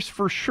 "There's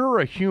for sure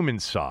a human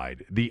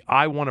side, the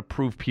I want to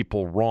prove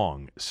people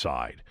wrong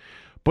side.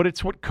 But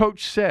it's what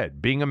Coach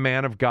said, being a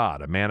man of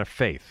God, a man of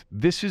faith.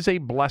 This is a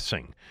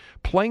blessing.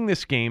 Playing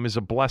this game is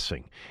a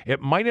blessing.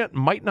 It might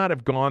not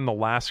have gone the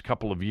last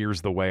couple of years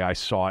the way I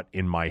saw it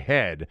in my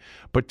head,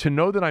 but to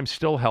know that I'm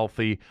still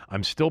healthy,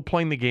 I'm still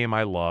playing the game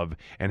I love,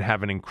 and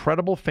have an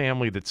incredible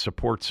family that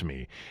supports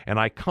me. And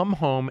I come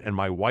home and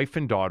my wife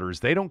and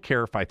daughters, they don't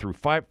care if I threw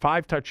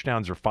five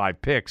touchdowns or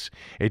 5 picks.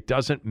 It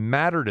doesn't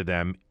matter to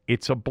them.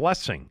 It's a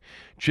blessing.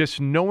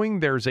 Just knowing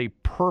there's a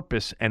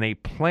purpose and a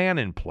plan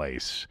in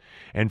place.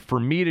 And for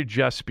me to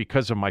just,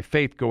 because of my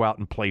faith, go out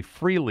and play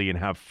freely and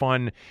have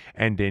fun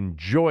and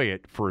enjoy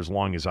it for as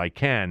long as I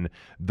can,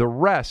 the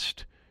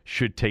rest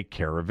should take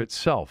care of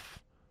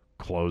itself."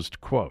 Closed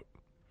quote.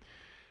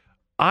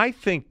 I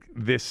think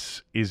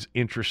this is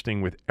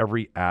interesting with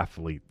every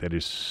athlete that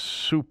is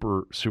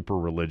super, super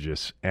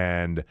religious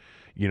and,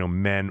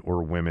 men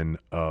or women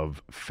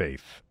of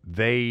faith.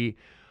 They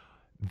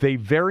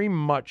very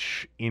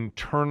much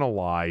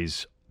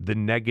internalize the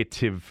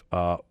negative,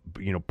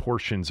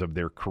 portions of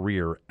their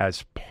career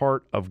as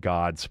part of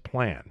God's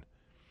plan.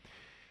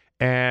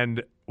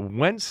 And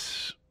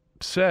Wentz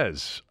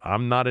says,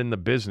 "I'm not in the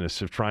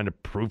business of trying to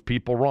prove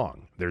people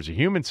wrong. There's a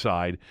human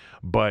side,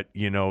 but,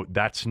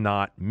 that's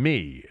not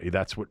me."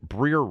 That's what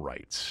Breer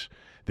writes.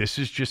 This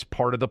is just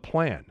part of the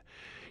plan.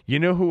 You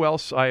know who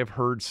else I have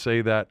heard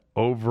say that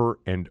over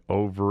and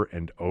over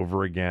and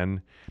over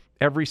again?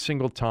 Every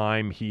single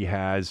time he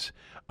has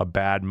a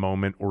bad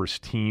moment or his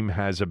team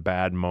has a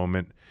bad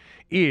moment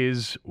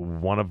is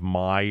one of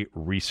my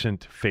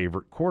recent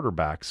favorite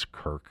quarterbacks,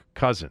 Kirk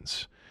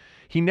Cousins.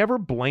 He never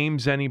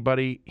blames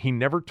anybody. He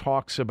never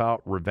talks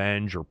about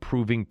revenge or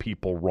proving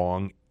people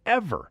wrong,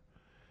 ever.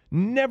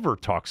 Never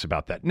talks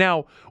about that.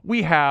 Now,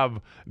 we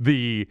have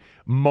the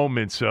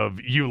moments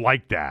of you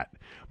like that.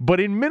 But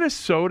in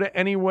Minnesota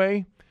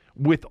anyway,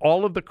 with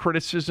all of the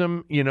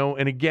criticism,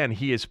 and again,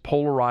 he has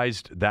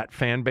polarized that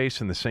fan base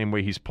in the same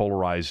way he's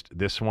polarized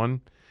this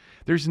one.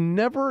 There's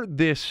never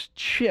this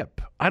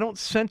chip. I don't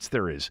sense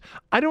there is.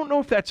 I don't know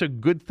if that's a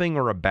good thing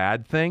or a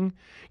bad thing.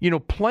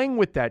 Playing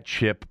with that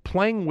chip,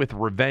 playing with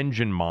revenge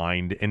in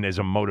mind and as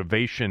a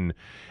motivation,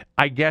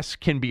 I guess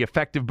can be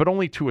effective, but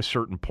only to a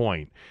certain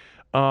point.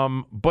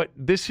 But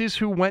this is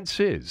who Wentz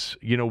is.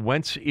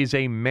 Wentz is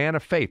a man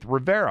of faith.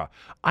 Rivera,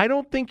 I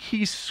don't think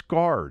he's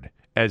scarred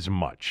as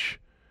much.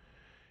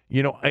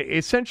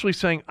 Essentially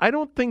saying, I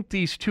don't think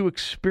these two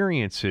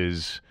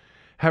experiences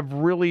have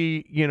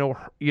really,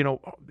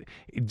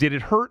 did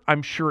it hurt?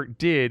 I'm sure it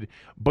did,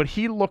 but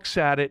he looks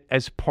at it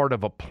as part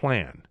of a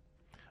plan.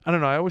 I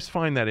don't know. I always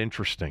find that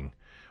interesting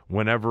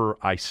whenever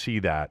I see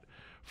that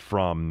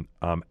from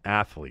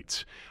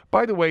athletes.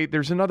 By the way,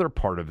 there's another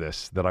part of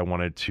this that I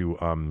wanted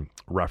to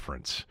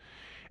reference,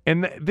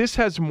 and this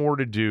has more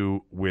to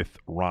do with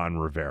Ron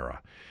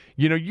Rivera.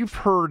 You've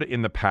heard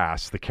in the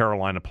past the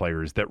Carolina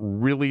players that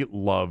really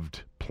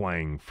loved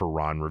playing for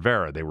Ron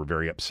Rivera. They were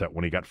very upset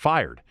when he got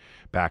fired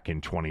back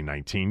in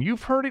 2019.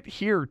 You've heard it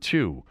here,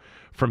 too,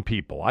 from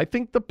people. I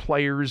think the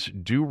players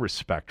do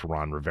respect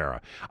Ron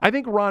Rivera. I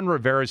think Ron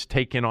Rivera's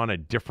taken on a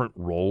different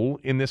role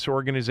in this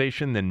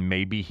organization than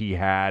maybe he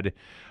had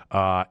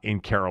in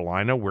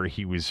Carolina, where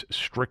he was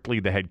strictly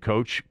the head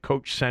coach,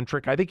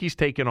 coach-centric. I think he's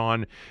taken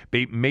on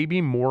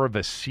maybe more of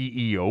a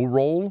CEO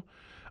role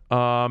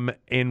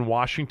in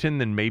Washington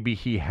than maybe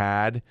he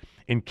had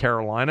in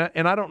Carolina.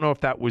 And I don't know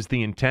if that was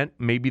the intent.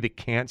 Maybe the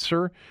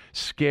cancer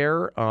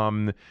scare,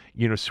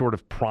 sort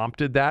of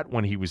prompted that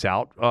when he was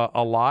out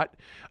a lot.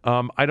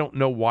 I don't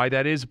know why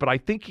that is, but I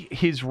think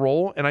his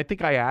role, and I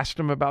think I asked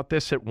him about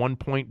this at one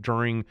point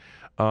during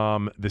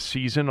the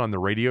season on the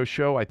radio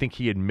show. I think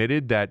he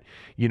admitted that,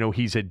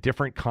 he's a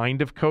different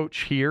kind of coach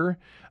here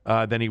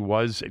than he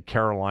was at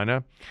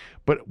Carolina.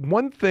 But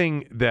one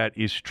thing that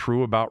is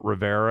true about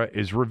Rivera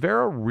is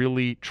Rivera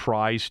really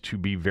tries to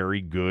be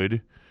very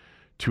good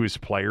to his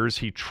players.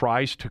 He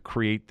tries to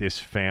create this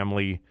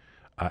family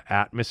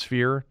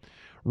atmosphere.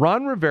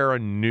 Ron Rivera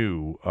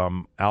knew,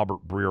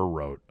 Albert Breer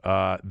wrote,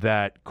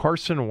 that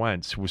Carson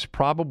Wentz was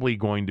probably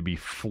going to be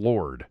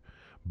floored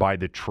by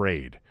the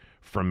trade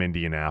from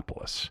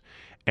Indianapolis.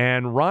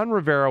 And Ron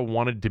Rivera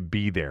wanted to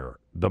be there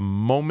the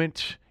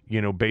moment,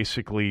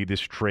 basically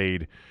this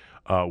trade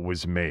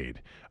was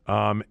made.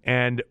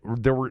 And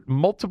there were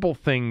multiple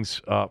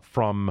things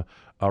from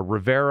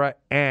Rivera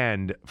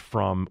and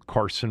from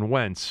Carson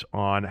Wentz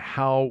on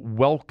how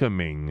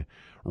welcoming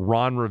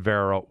Ron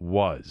Rivera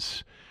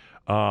was.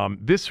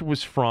 This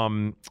was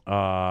from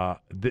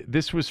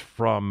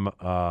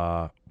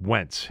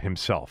Wentz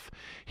himself.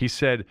 He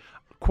said,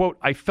 quote,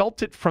 "I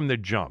felt it from the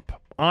jump.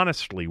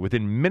 Honestly,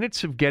 within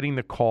minutes of getting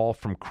the call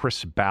from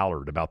Chris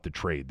Ballard about the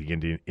trade,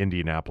 the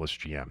Indianapolis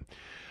GM,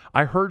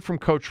 I heard from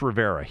Coach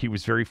Rivera. He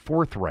was very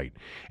forthright,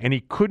 and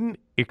he couldn't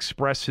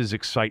express his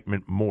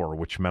excitement more,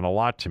 which meant a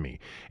lot to me.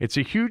 It's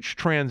a huge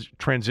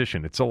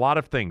transition. It's a lot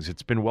of things.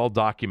 It's been well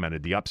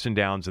documented, the ups and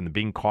downs and the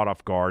being caught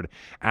off guard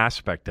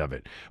aspect of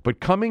it. But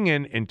coming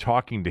in and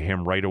talking to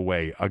him right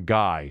away, a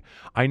guy,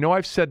 I know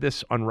I've said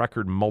this on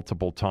record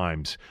multiple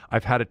times,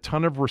 I've had a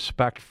ton of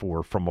respect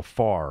for from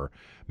afar,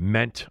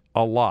 meant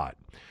a lot.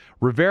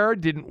 Rivera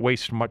didn't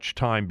waste much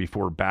time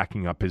before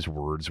backing up his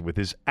words with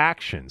his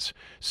actions.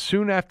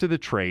 Soon after the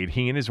trade,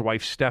 he and his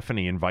wife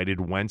Stephanie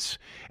invited Wentz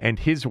and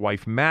his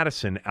wife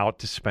Madison out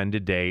to spend a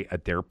day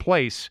at their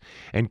place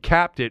and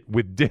capped it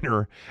with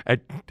dinner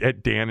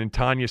at Dan and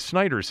Tanya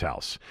Snyder's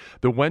house.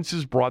 The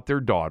Wentzes brought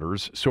their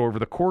daughters, so over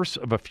the course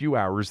of a few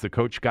hours, the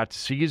coach got to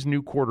see his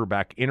new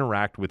quarterback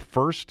interact with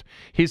first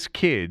his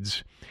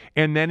kids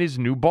and then his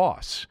new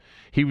boss.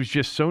 He was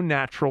just so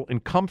natural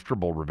and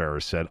comfortable,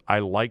 Rivera said. I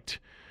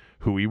liked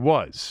who he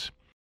was.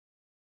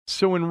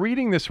 So in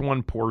reading this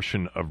one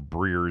portion of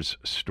Breer's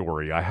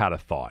story, I had a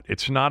thought.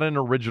 It's not an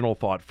original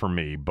thought for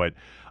me, but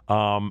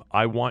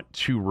I want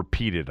to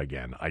repeat it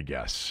again, I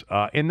guess.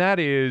 And that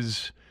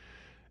is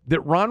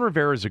that Ron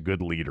Rivera is a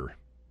good leader.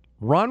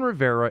 Ron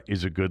Rivera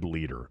is a good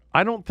leader.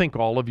 I don't think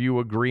all of you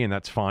agree, and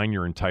that's fine.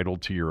 You're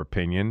entitled to your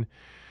opinion.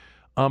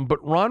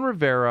 But Ron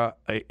Rivera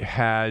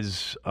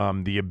has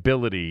the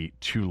ability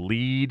to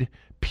lead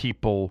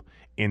people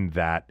in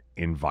that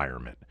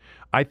environment.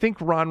 I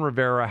think Ron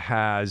Rivera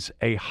has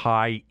a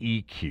high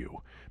EQ,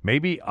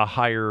 maybe a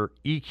higher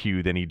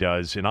EQ than he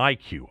does in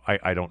IQ.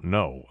 I don't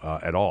know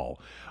at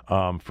all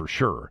for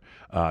sure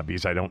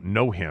because I don't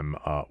know him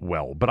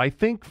well. But I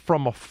think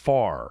from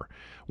afar,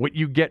 what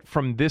you get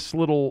from this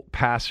little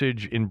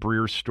passage in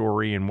Breer's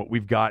story and what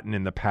we've gotten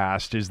in the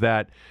past is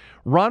that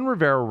Ron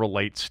Rivera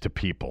relates to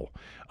people.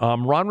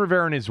 Ron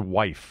Rivera and his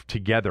wife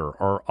together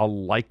are a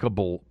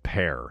likable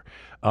pair.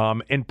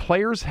 And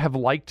players have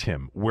liked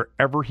him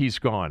wherever he's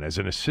gone, as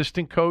an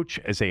assistant coach,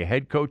 as a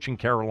head coach in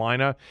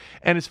Carolina,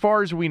 and as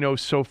far as we know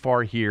so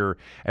far here,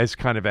 as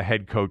kind of a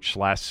head coach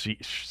slash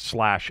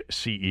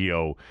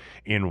CEO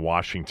in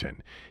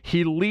Washington.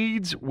 He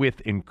leads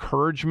with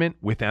encouragement,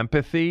 with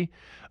empathy.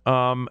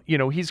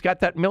 He's got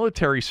that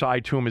military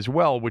side to him as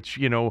well, which,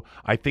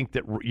 I think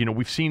that,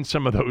 we've seen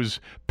some of those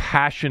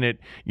passionate,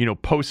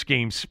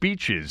 post-game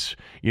speeches,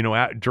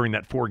 during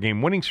that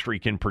 4-game winning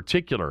streak in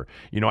particular.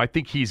 I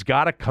think he's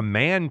got a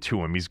command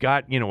to him. He's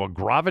got, a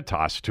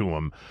gravitas to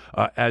him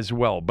as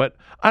well. But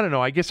I don't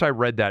know. I guess I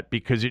read that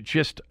because it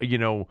just,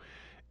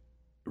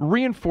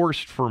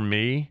 reinforced for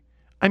me.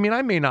 I mean,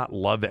 I may not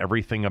love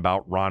everything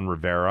about Ron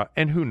Rivera,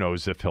 and who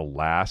knows if he'll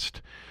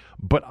last.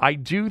 But I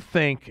do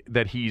think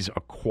that he's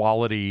a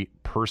quality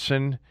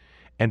person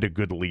and a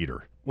good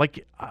leader. Look,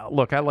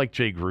 I like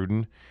Jay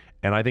Gruden,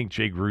 and I think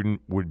Jay Gruden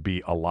would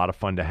be a lot of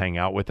fun to hang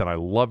out with, and I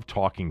love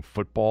talking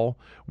football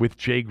with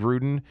Jay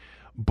Gruden.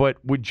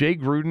 But would Jay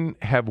Gruden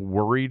have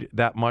worried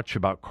that much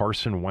about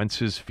Carson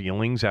Wentz's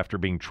feelings after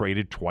being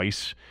traded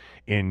twice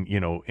in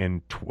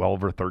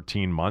 12 or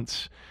 13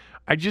 months?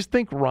 I just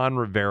think Ron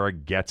Rivera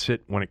gets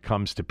it when it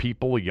comes to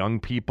people, young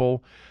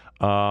people.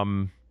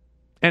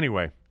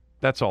 Anyway.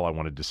 That's all I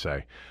wanted to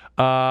say.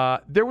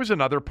 There was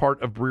another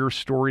part of Breer's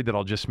story that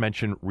I'll just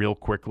mention real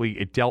quickly.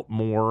 It dealt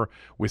more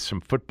with some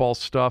football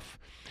stuff.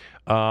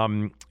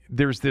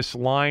 There's this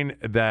line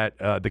that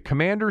the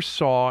Commanders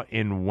saw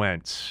in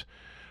Wentz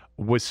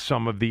was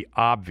some of the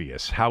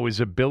obvious, how his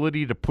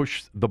ability to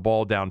push the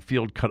ball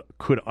downfield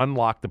could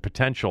unlock the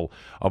potential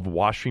of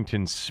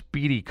Washington's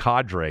speedy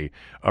cadre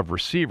of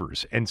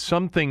receivers, and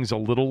some things a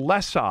little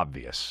less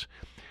obvious,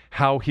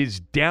 how his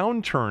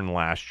downturn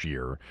last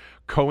year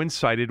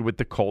coincided with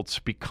the Colts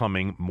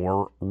becoming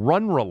more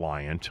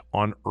run-reliant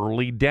on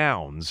early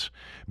downs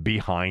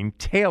behind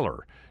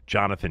Taylor,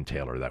 Jonathan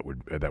Taylor, that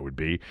would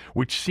be,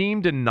 which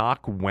seemed to knock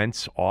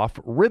Wentz off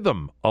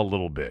rhythm a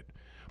little bit,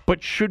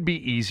 but should be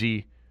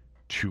easy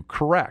to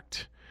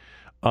correct.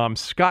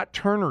 Scott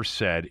Turner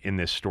said in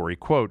this story,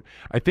 quote,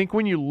 I think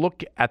when you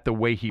look at the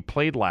way he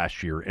played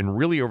last year and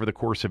really over the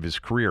course of his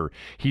career,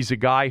 he's a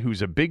guy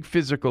who's a big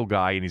physical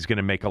guy and he's going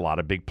to make a lot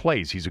of big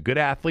plays. He's a good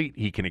athlete.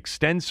 He can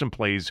extend some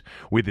plays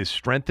with his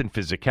strength and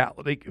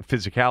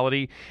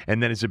physicality,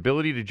 and then his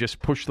ability to just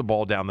push the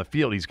ball down the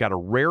field. He's got a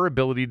rare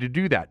ability to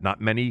do that.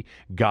 Not many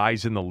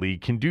guys in the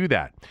league can do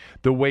that.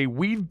 The way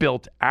we've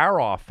built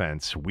our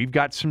offense, we've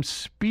got some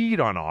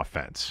speed on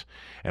offense.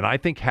 And I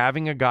think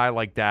having a guy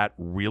like that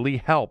really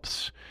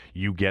helps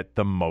you get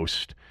the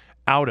most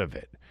out of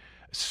it.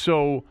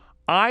 So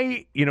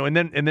And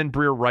then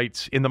Breer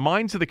writes, in the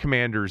minds of the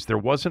Commanders, there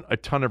wasn't a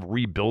ton of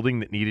rebuilding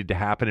that needed to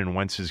happen in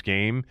Wentz's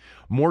game.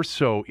 More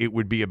so, it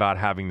would be about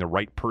having the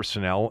right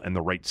personnel and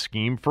the right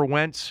scheme for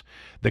Wentz,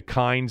 the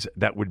kinds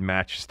that would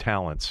match his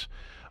talents.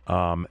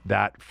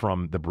 That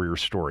from the Breer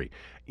story.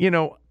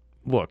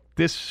 Look,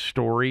 this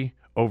story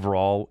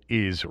overall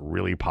is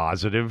really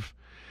positive.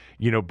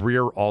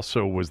 Breer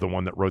also was the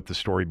one that wrote the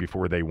story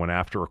before they went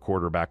after a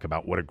quarterback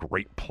about what a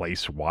great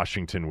place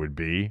Washington would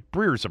be.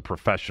 Breer's a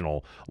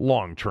professional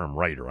long-term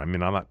writer. I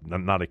mean, I'm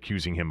not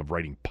accusing him of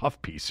writing puff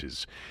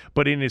pieces,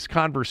 but in his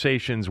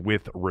conversations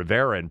with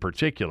Rivera in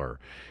particular,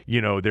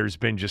 there's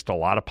been just a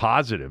lot of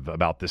positive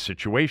about the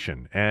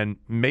situation, and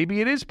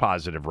maybe it is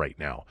positive right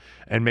now,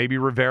 and maybe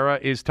Rivera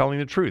is telling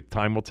the truth.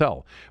 Time will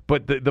tell.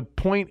 But the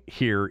point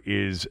here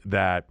is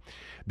that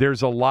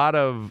there's a lot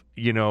of,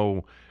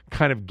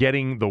 kind of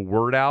getting the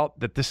word out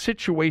that the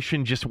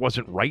situation just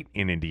wasn't right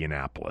in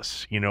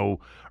Indianapolis.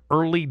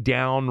 Early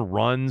down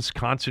runs,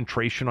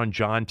 concentration on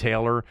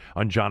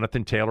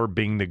Jonathan Taylor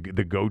being the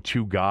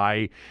go-to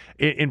guy.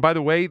 And by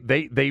the way,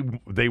 they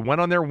went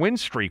on their win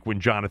streak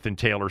when Jonathan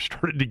Taylor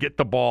started to get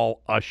the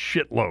ball a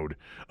shitload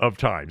of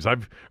times.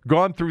 I've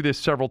gone through this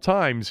several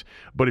times,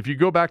 but if you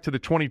go back to the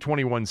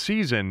 2021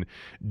 season,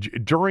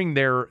 during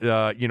their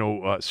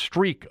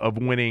streak of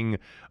winning,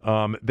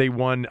 they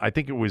won, I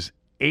think it was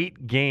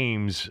 8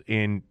 games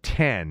in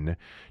 10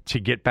 to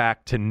get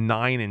back to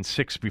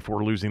 9-6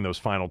 before losing those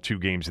final 2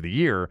 games of the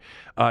year.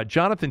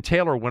 Jonathan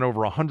Taylor went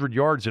over 100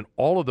 yards in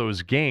all of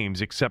those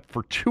games except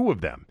for 2 of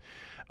them,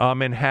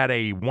 and had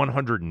a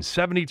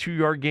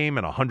 172-yard game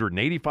and a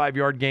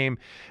 185-yard game.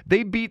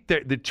 They beat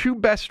the 2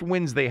 best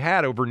wins they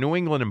had over New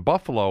England and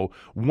Buffalo.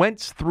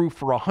 Wentz threw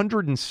for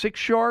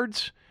 106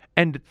 yards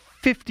and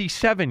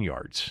 57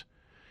 yards.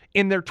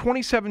 In their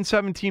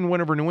 27-17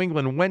 win over New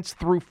England, Wentz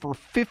threw for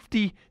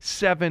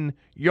 57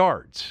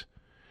 yards.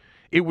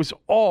 It was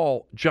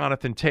all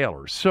Jonathan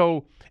Taylor.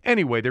 So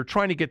anyway, they're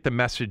trying to get the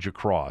message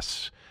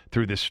across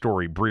through this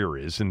story, Breer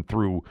is, and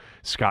through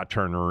Scott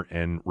Turner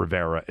and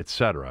Rivera,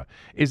 etc.,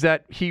 is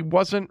that he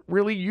wasn't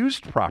really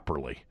used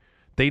properly.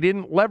 They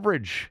didn't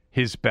leverage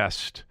his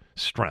best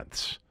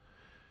strengths.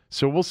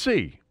 So we'll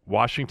see.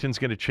 Washington's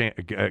going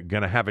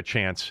to have a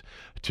chance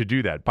to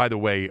do that. By the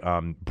way,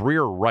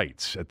 Breer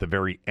writes at the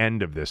very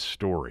end of this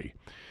story.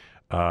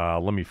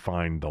 Let me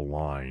find the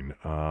line.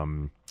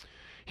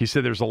 He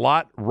said there's a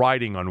lot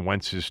riding on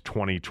Wentz's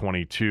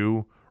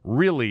 2022,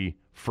 really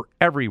for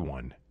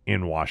everyone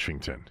in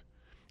Washington.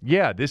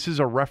 Yeah, this is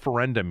a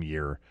referendum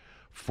year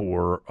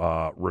for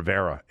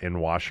Rivera in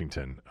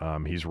Washington.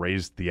 He's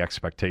raised the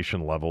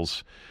expectation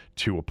levels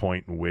to a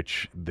point in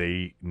which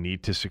they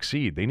need to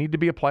succeed. They need to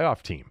be a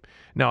playoff team.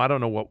 Now, I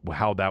don't know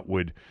how that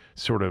would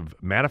sort of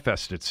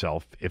manifest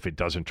itself if it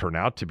doesn't turn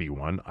out to be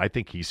one. I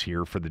think he's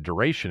here for the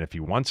duration if he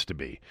wants to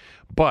be.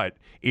 But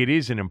it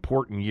is an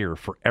important year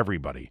for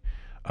everybody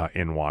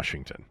in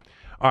Washington.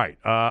 All right,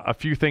 a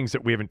few things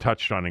that we haven't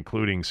touched on,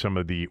 including some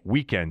of the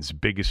weekend's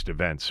biggest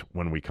events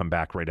when we come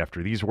back right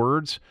after these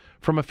words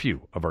from a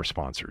few of our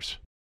sponsors.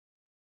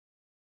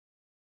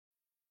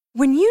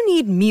 When you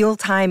need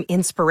mealtime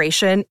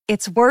inspiration,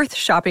 it's worth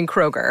shopping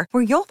Kroger,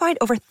 where you'll find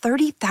over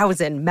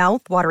 30,000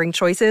 mouth-watering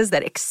choices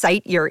that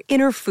excite your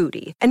inner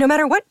foodie. And no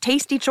matter what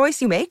tasty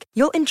choice you make,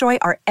 you'll enjoy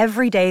our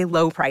everyday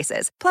low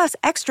prices, plus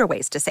extra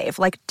ways to save,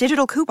 like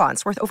digital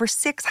coupons worth over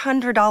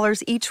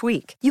 $600 each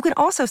week. You can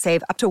also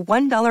save up to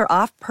 $1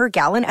 off per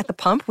gallon at the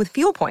pump with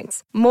fuel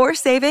points. More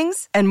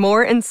savings and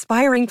more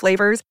inspiring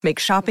flavors make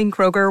shopping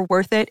Kroger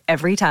worth it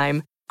every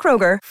time.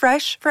 Kroger,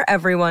 fresh for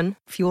everyone.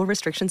 Fuel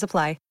restrictions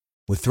apply.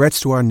 With threats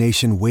to our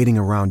nation waiting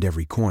around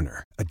every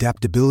corner,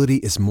 adaptability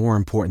is more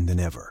important than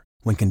ever.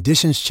 When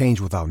conditions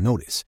change without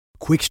notice,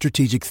 quick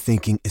strategic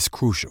thinking is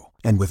crucial.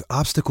 And with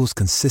obstacles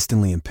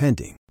consistently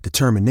impending,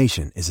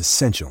 determination is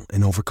essential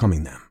in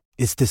overcoming them.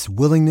 It's this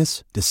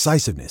willingness,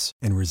 decisiveness,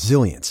 and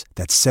resilience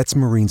that sets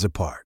Marines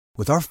apart.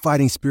 With our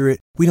fighting spirit,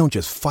 we don't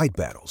just fight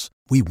battles,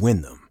 we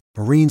win them.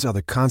 Marines are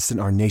the constant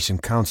our nation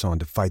counts on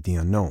to fight the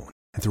unknown.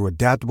 And through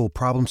adaptable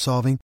problem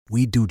solving,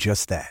 we do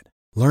just that.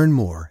 Learn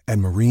more at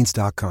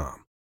Marines.com.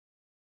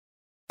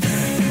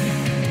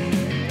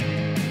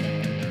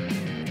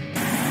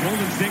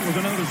 Golden State with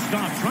another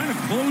stop, trying to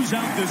close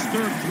out this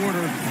third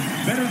quarter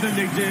better than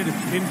they did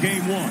in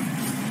game 1.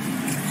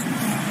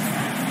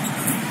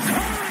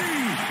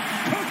 Curry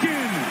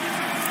cooking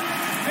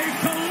a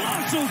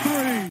colossal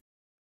 3.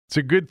 It's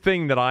a good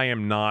thing that I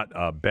am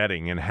not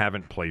betting and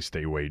haven't placed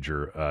a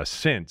wager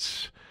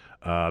since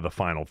the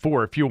Final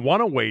Four. If you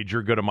want to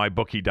wager, go to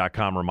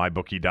mybookie.com or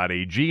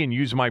mybookie.ag and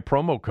use my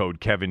promo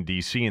code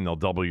KevinDC, and they'll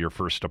double your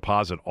first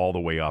deposit all the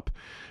way up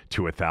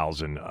to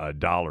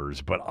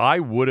 $1,000. But I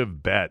would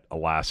have bet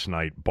last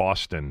night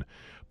Boston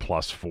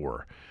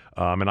 +4,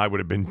 and I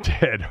would have been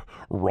dead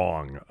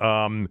wrong.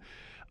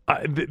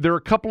 There are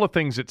a couple of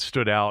things that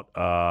stood out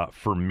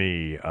for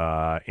me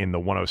in the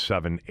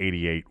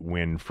 107-88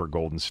 win for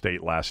Golden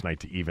State last night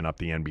to even up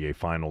the NBA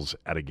Finals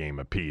at a game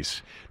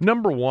apiece.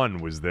 Number one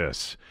was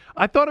this.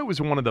 I thought it was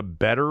one of the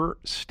better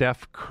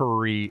Steph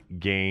Curry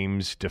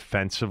games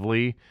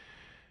defensively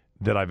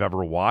that I've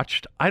ever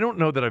watched. I don't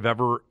know that I've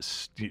ever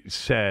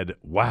said,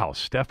 wow,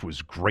 Steph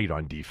was great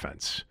on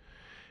defense.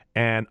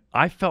 And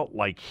I felt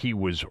like he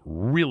was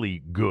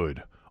really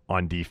good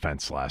on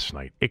defense last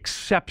night.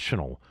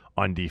 Exceptional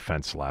on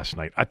defense last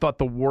night. I thought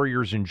the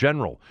Warriors in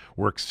general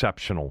were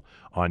exceptional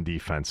on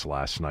defense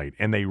last night,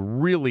 and they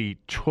really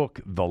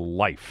took the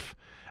life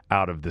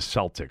out of the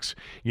Celtics.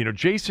 You know,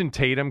 Jason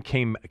Tatum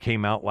came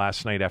out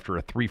last night after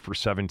a 3 for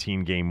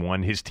 17 game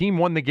one. His team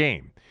won the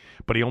game,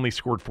 but he only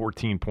scored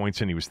 14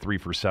 points and he was 3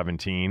 for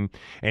 17.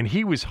 And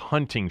he was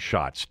hunting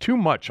shots too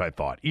much, I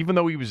thought, even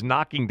though he was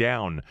knocking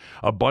down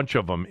a bunch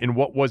of them in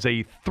what was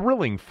a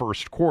thrilling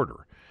first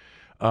quarter.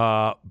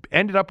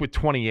 Ended up with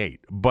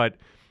 28, but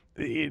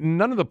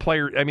none of the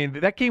players, I mean,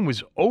 that game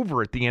was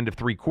over at the end of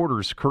three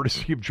quarters,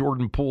 courtesy of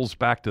Jordan Poole's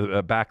back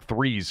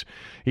threes.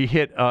 He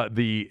hit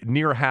the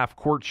near half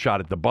court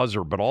shot at the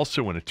buzzer, but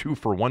also in a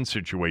 2-for-1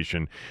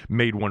 situation,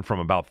 made one from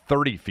about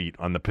 30 feet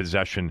on the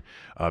possession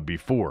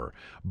before.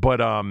 But,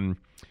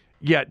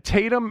 yeah,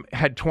 Tatum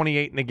had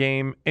 28 in the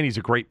game, and he's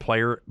a great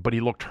player, but he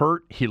looked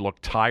hurt. He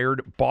looked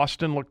tired.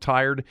 Boston looked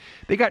tired.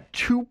 They got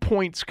 2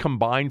 points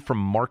combined from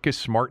Marcus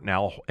Smart and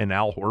Al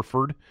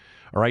Horford.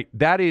 All right,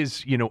 that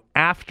is,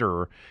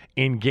 after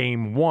in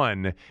game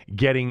one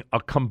getting a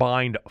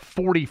combined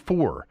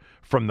 44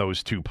 from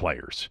those two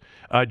players.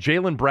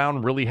 Jaylen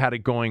Brown really had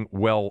it going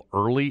well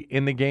early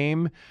in the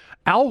game.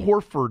 Al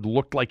Horford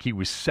looked like he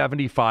was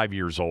 75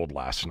 years old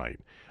last night.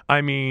 I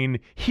mean,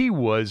 he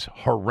was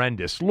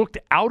horrendous, looked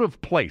out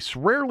of place.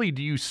 Rarely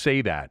do you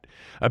say that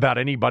about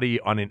anybody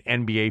on an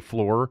NBA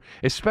floor,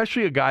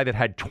 especially a guy that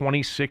had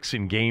 26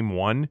 in game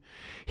one.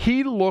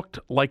 He looked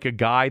like a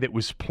guy that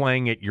was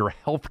playing at your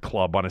health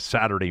club on a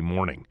Saturday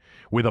morning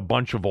with a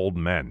bunch of old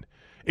men.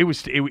 It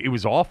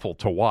was awful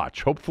to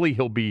watch. Hopefully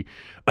he'll be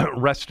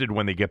rested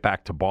when they get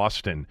back to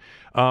Boston.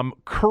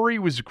 Curry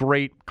was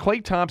great.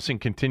 Klay Thompson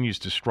continues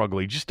to struggle.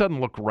 He just doesn't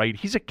look right.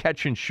 He's a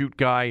catch-and-shoot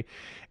guy,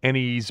 and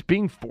he's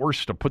being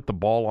forced to put the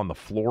ball on the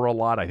floor a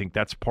lot. I think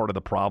that's part of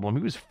the problem.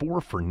 He was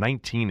 4 for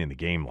 19 in the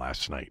game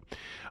last night.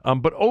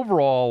 But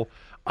overall,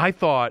 I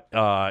thought,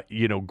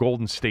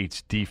 Golden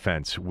State's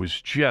defense was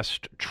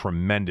just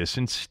tremendous,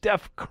 and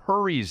Steph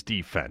Curry's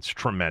defense,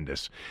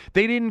 tremendous.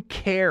 They didn't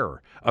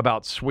care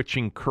about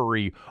switching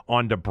Curry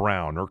onto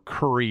Brown or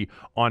Curry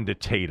onto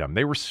Tatum.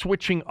 They were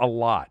switching a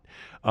lot,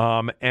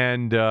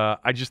 and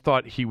I just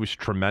thought he was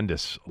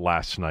tremendous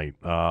last night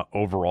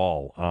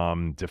overall.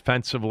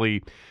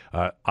 Defensively,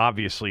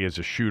 obviously as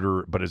a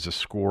shooter, but as a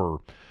scorer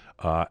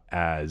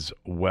as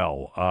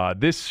well.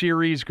 This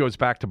series goes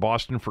back to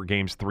Boston for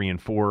games 3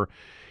 and 4.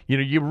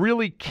 You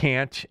really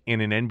can't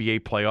in an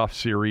NBA playoff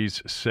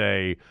series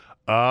say,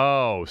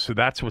 oh, so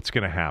that's what's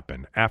going to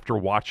happen after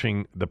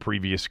watching the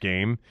previous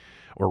game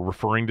or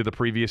referring to the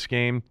previous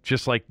game.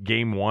 Just like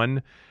game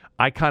one,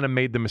 I kind of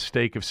made the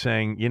mistake of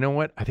saying, you know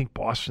what, I think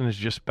Boston is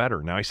just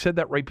better. Now, I said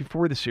that right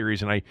before the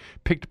series, and I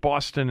picked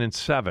Boston in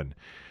 7.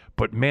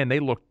 But, man, they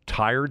looked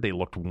tired. They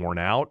looked worn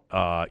out.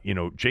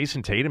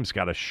 Jason Tatum's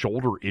got a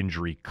shoulder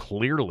injury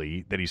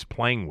clearly that he's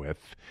playing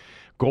with.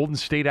 Golden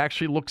State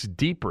actually looks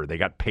deeper. They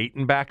got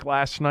Peyton back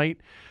last night.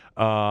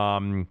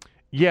 I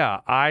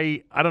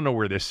don't know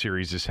where this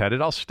series is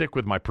headed. I'll stick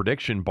with my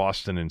prediction,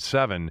 Boston in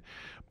 7.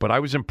 But I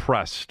was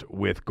impressed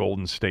with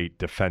Golden State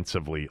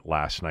defensively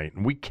last night.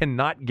 And we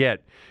cannot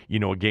get,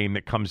 a game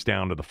that comes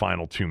down to the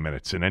final 2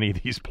 minutes in any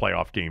of these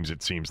playoff games,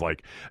 it seems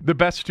like. The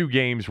best 2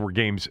 games were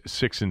games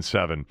 6 and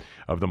 7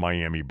 of the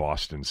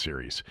Miami-Boston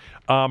series.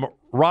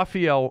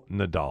 Rafael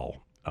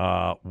Nadal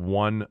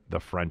won the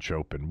French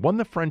Open. Won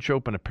the French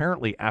Open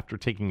apparently after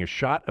taking a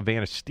shot of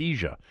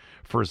anesthesia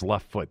for his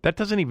left foot. That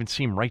doesn't even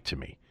seem right to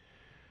me.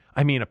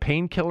 I mean, a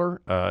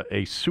painkiller,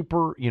 a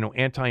super,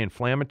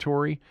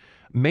 anti-inflammatory,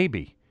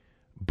 maybe.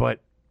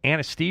 But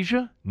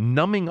anesthesia,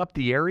 numbing up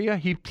the area,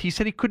 he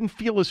said he couldn't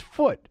feel his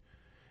foot.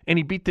 And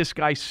he beat this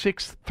guy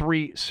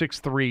 6-3,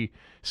 6-3,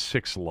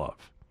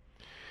 6-love.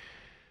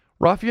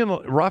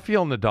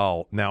 Rafael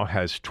Nadal now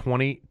has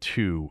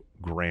 22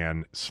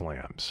 Grand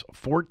Slams,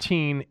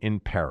 14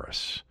 in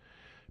Paris,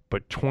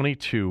 but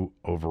 22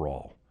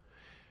 overall.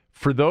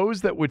 For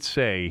those that would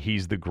say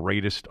he's the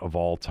greatest of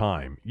all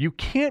time, you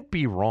can't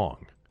be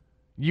wrong.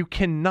 You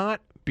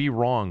cannot be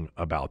wrong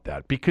about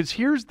that, because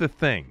here's the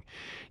thing.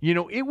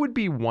 It would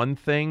be one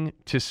thing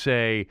to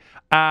say,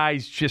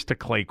 he's just a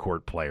clay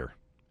court player.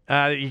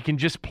 He can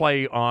just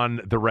play on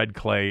the red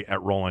clay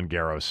at Roland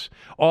Garros.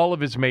 All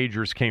of his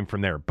majors came from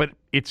there, but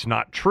it's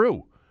not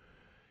true.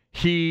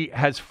 He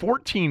has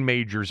 14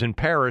 majors in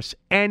Paris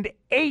and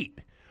 8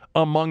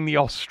 among the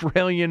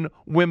Australian,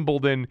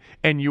 Wimbledon,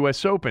 and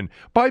U.S. Open.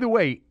 By the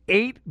way,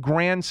 8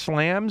 Grand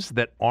Slams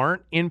that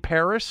aren't in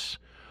Paris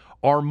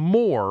are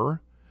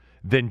more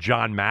than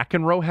John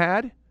McEnroe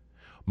had,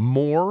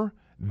 more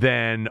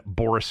than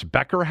Boris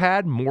Becker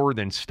had, more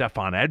than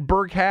Stefan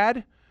Edberg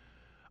had.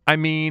 I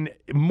mean,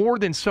 more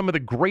than some of the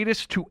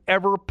greatest to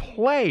ever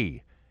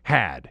play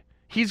had.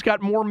 He's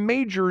got more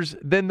majors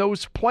than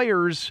those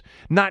players,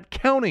 not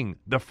counting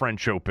the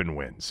French Open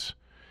wins.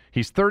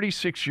 He's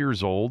 36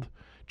 years old,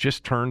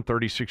 just turned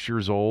 36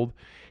 years old.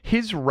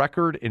 His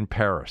record in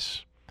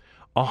Paris,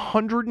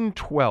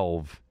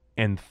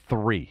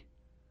 112-3.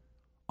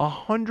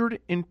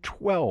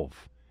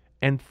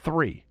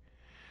 112-3.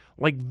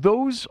 Like,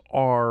 those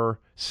are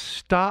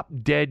stop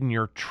dead in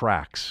your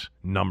tracks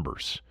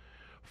numbers.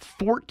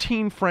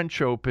 14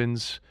 French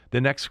Opens.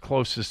 The next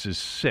closest is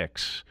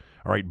 6.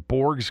 All right,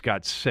 Borg's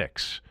got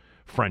 6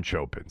 French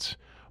Opens.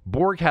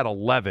 Borg had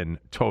 11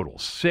 total,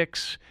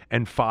 6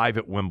 and 5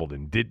 at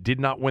Wimbledon. Did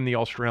not win the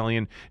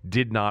Australian,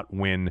 did not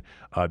win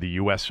the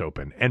U.S.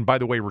 Open. And by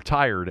the way,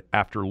 retired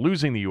after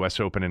losing the U.S.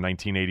 Open in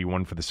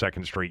 1981 for the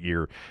second straight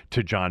year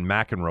to John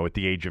McEnroe at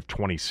the age of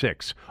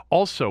 26.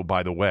 Also,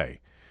 by the way,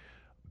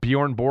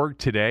 Bjorn Borg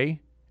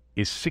today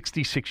is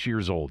 66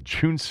 years old.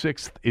 June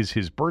 6th is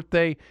his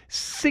birthday.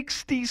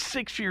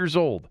 66 years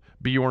old,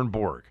 Bjorn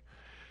Borg.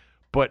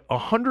 But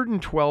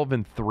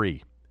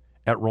 112-3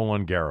 at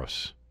Roland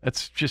Garros.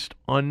 That's just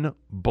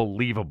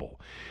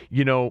unbelievable.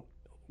 You know,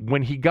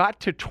 when he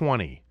got to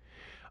 20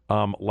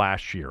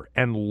 last year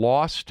and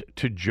lost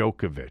to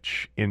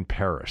Djokovic in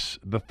Paris,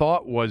 the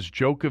thought was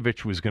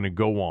Djokovic was going to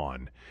go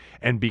on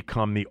and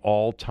become the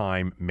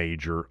all-time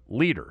major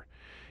leader.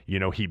 You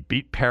know, he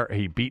beat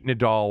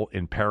Nadal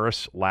in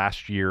Paris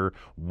last year,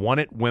 won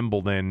at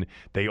Wimbledon.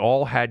 They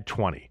all had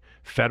 20.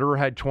 Federer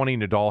had 20,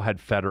 Nadal had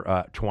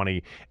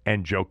 20,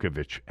 and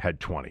Djokovic had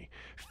 20.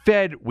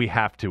 Fed, we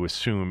have to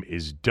assume,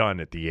 is done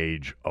at the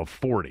age of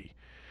 40.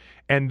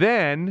 And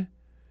then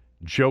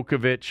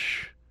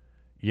Djokovic,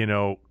 you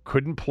know,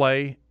 couldn't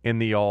play in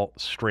the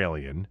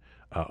Australian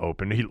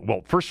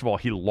Open. First of all,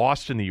 he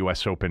lost in the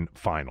U.S. Open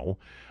final,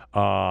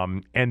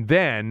 and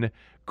then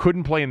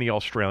couldn't play in the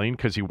Australian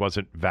because he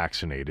wasn't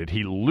vaccinated.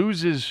 He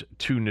loses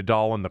to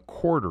Nadal in the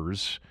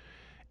quarters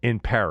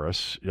in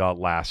Paris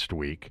last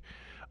week.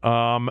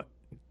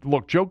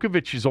 Look,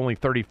 Djokovic is only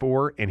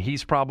 34, and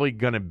he's probably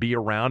going to be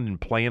around and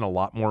playing a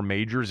lot more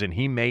majors, and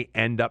he may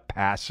end up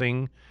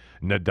passing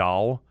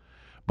Nadal.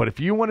 But if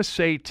you want to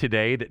say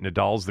today that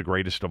Nadal's the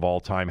greatest of all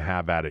time,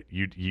 have at it.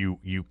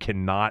 You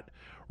cannot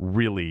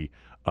really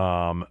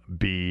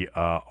be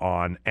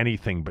on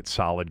anything but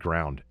solid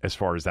ground as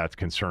far as that's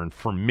concerned.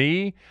 For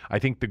me, I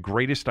think the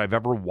greatest I've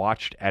ever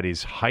watched at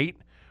his height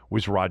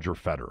was Roger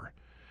Federer.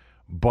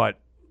 But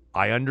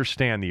I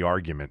understand the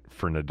argument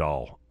for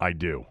Nadal. I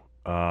do.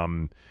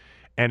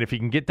 And if he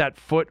can get that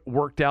foot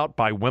worked out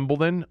by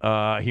Wimbledon,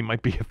 he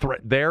might be a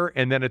threat there,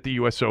 and then at the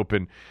U.S.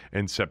 Open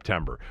in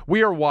September.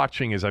 We are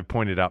watching, as I've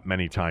pointed out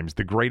many times,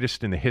 the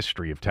greatest in the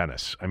history of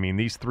tennis. I mean,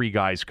 these three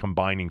guys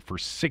combining for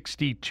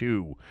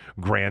 62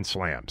 Grand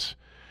Slams.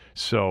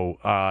 So,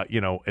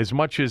 you know, as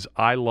much as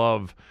I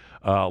love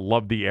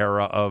the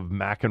era of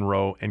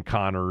McEnroe and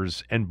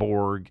Connors and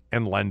Borg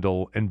and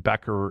Lendl and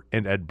Becker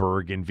and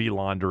Edberg and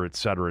Wilander, et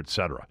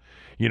cetera,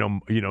 you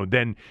know,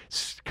 then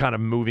kind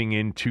of moving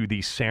into the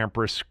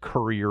Sampras,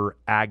 Courier,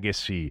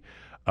 Agassi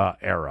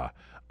era.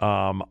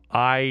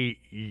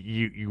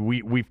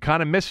 We've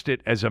kind of missed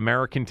it as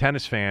American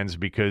tennis fans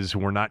because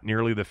we're not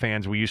nearly the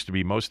fans we used to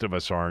be. Most of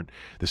us aren't.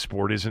 The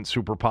sport isn't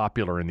super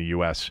popular in the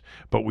U.S.,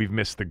 but we've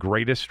missed the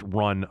greatest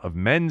run of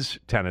men's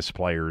tennis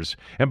players.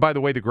 And by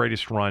the way, the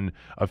greatest run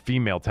of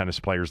female tennis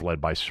players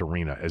led by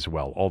Serena as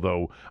well.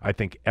 Although I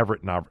think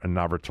Everett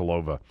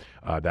Navratilova,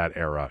 that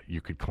era, you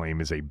could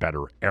claim is a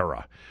better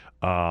era.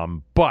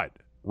 But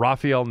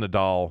Rafael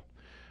Nadal,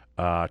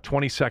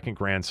 22nd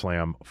Grand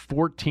Slam,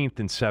 14th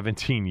in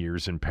 17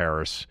 years in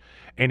Paris,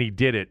 and he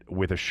did it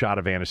with a shot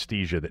of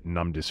anesthesia that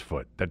numbed his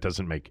foot. That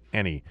doesn't make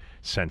any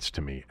sense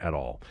to me at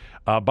all.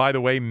 By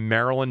the way,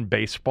 Maryland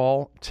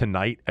baseball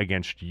tonight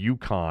against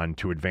UConn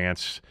to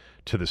advance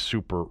to the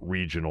Super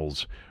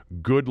Regionals.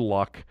 Good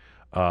luck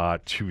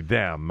to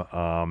them.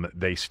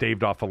 They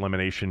staved off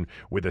elimination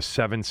with a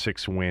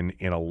 7-6 win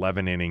in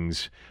 11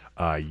 innings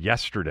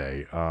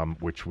yesterday,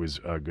 which was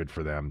good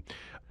for them.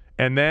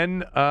 And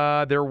then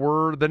there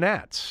were the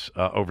Nats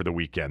over the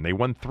weekend. They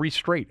won 3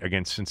 straight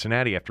against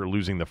Cincinnati after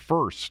losing the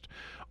first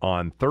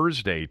on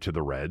Thursday to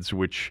the Reds,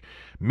 which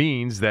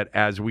means that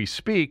as we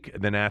speak,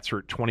 the Nats are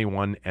at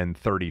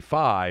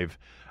 21-35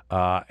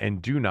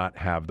 and do not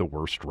have the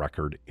worst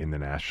record in the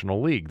National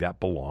League.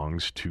 That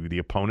belongs to the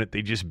opponent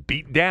they just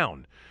beat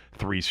down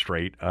 3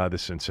 straight, the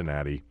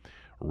Cincinnati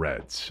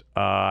Reds.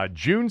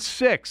 June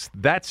 6th,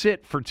 that's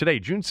it for today.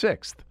 June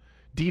 6th,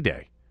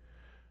 D-Day.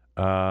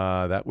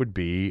 That would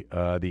be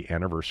the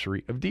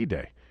anniversary of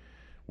D-Day,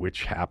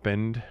 which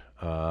happened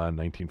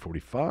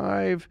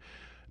 1945,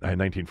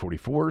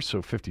 1944,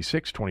 so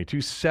 56,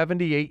 22,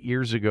 78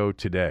 years ago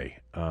today.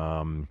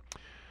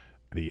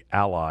 The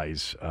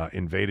Allies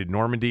invaded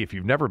Normandy. If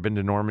you've never been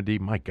to Normandy,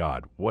 my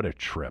God, what a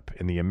trip.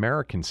 And the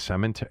American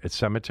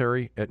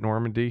cemetery at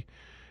Normandy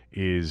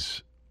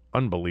is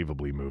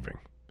unbelievably moving.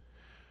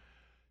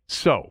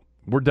 So,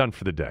 we're done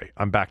for the day.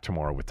 I'm back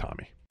tomorrow with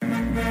Tommy.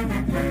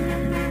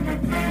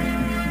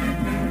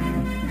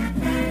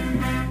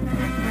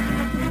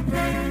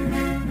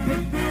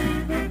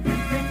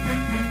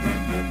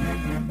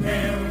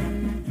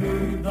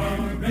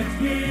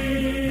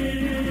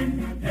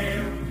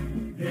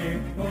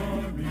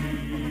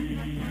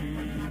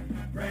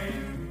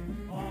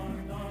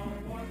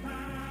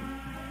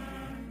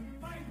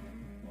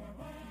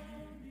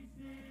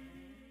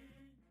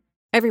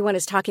 Everyone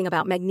is talking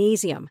about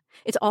magnesium.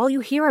 It's all you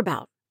hear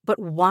about. But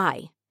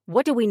why?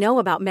 What do we know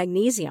about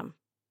magnesium?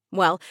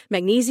 Well,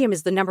 magnesium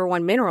is the number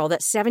one mineral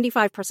that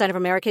 75% of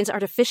Americans are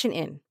deficient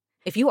in.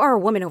 If you are a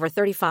woman over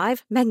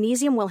 35,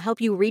 magnesium will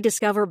help you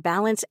rediscover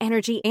balance,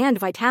 energy, and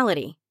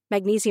vitality.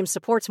 Magnesium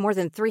supports more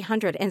than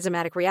 300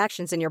 enzymatic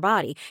reactions in your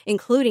body,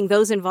 including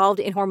those involved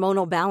in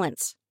hormonal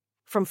balance.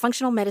 From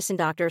functional medicine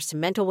doctors to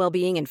mental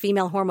well-being and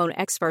female hormone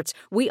experts,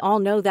 we all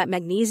know that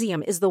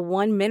magnesium is the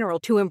one mineral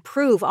to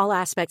improve all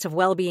aspects of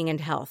well-being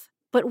and health.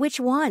 But which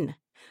one?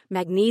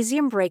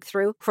 Magnesium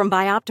Breakthrough from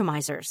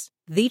Bioptimizers,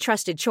 the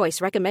trusted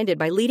choice recommended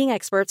by leading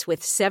experts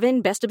with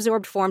 7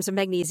 best-absorbed forms of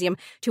magnesium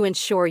to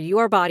ensure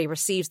your body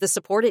receives the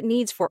support it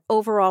needs for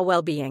overall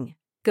well-being.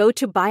 Go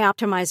to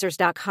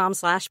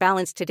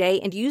bioptimizers.com/balance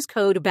today and use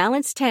code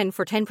BALANCE10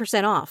 for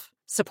 10% off.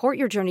 Support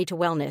your journey to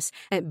wellness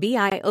at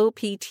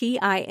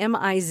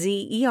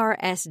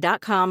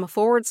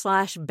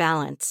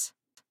bioptimizers.com/balance.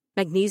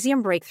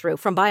 Magnesium Breakthrough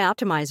from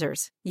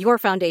Bioptimizers, your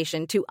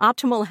foundation to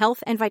optimal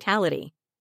health and vitality.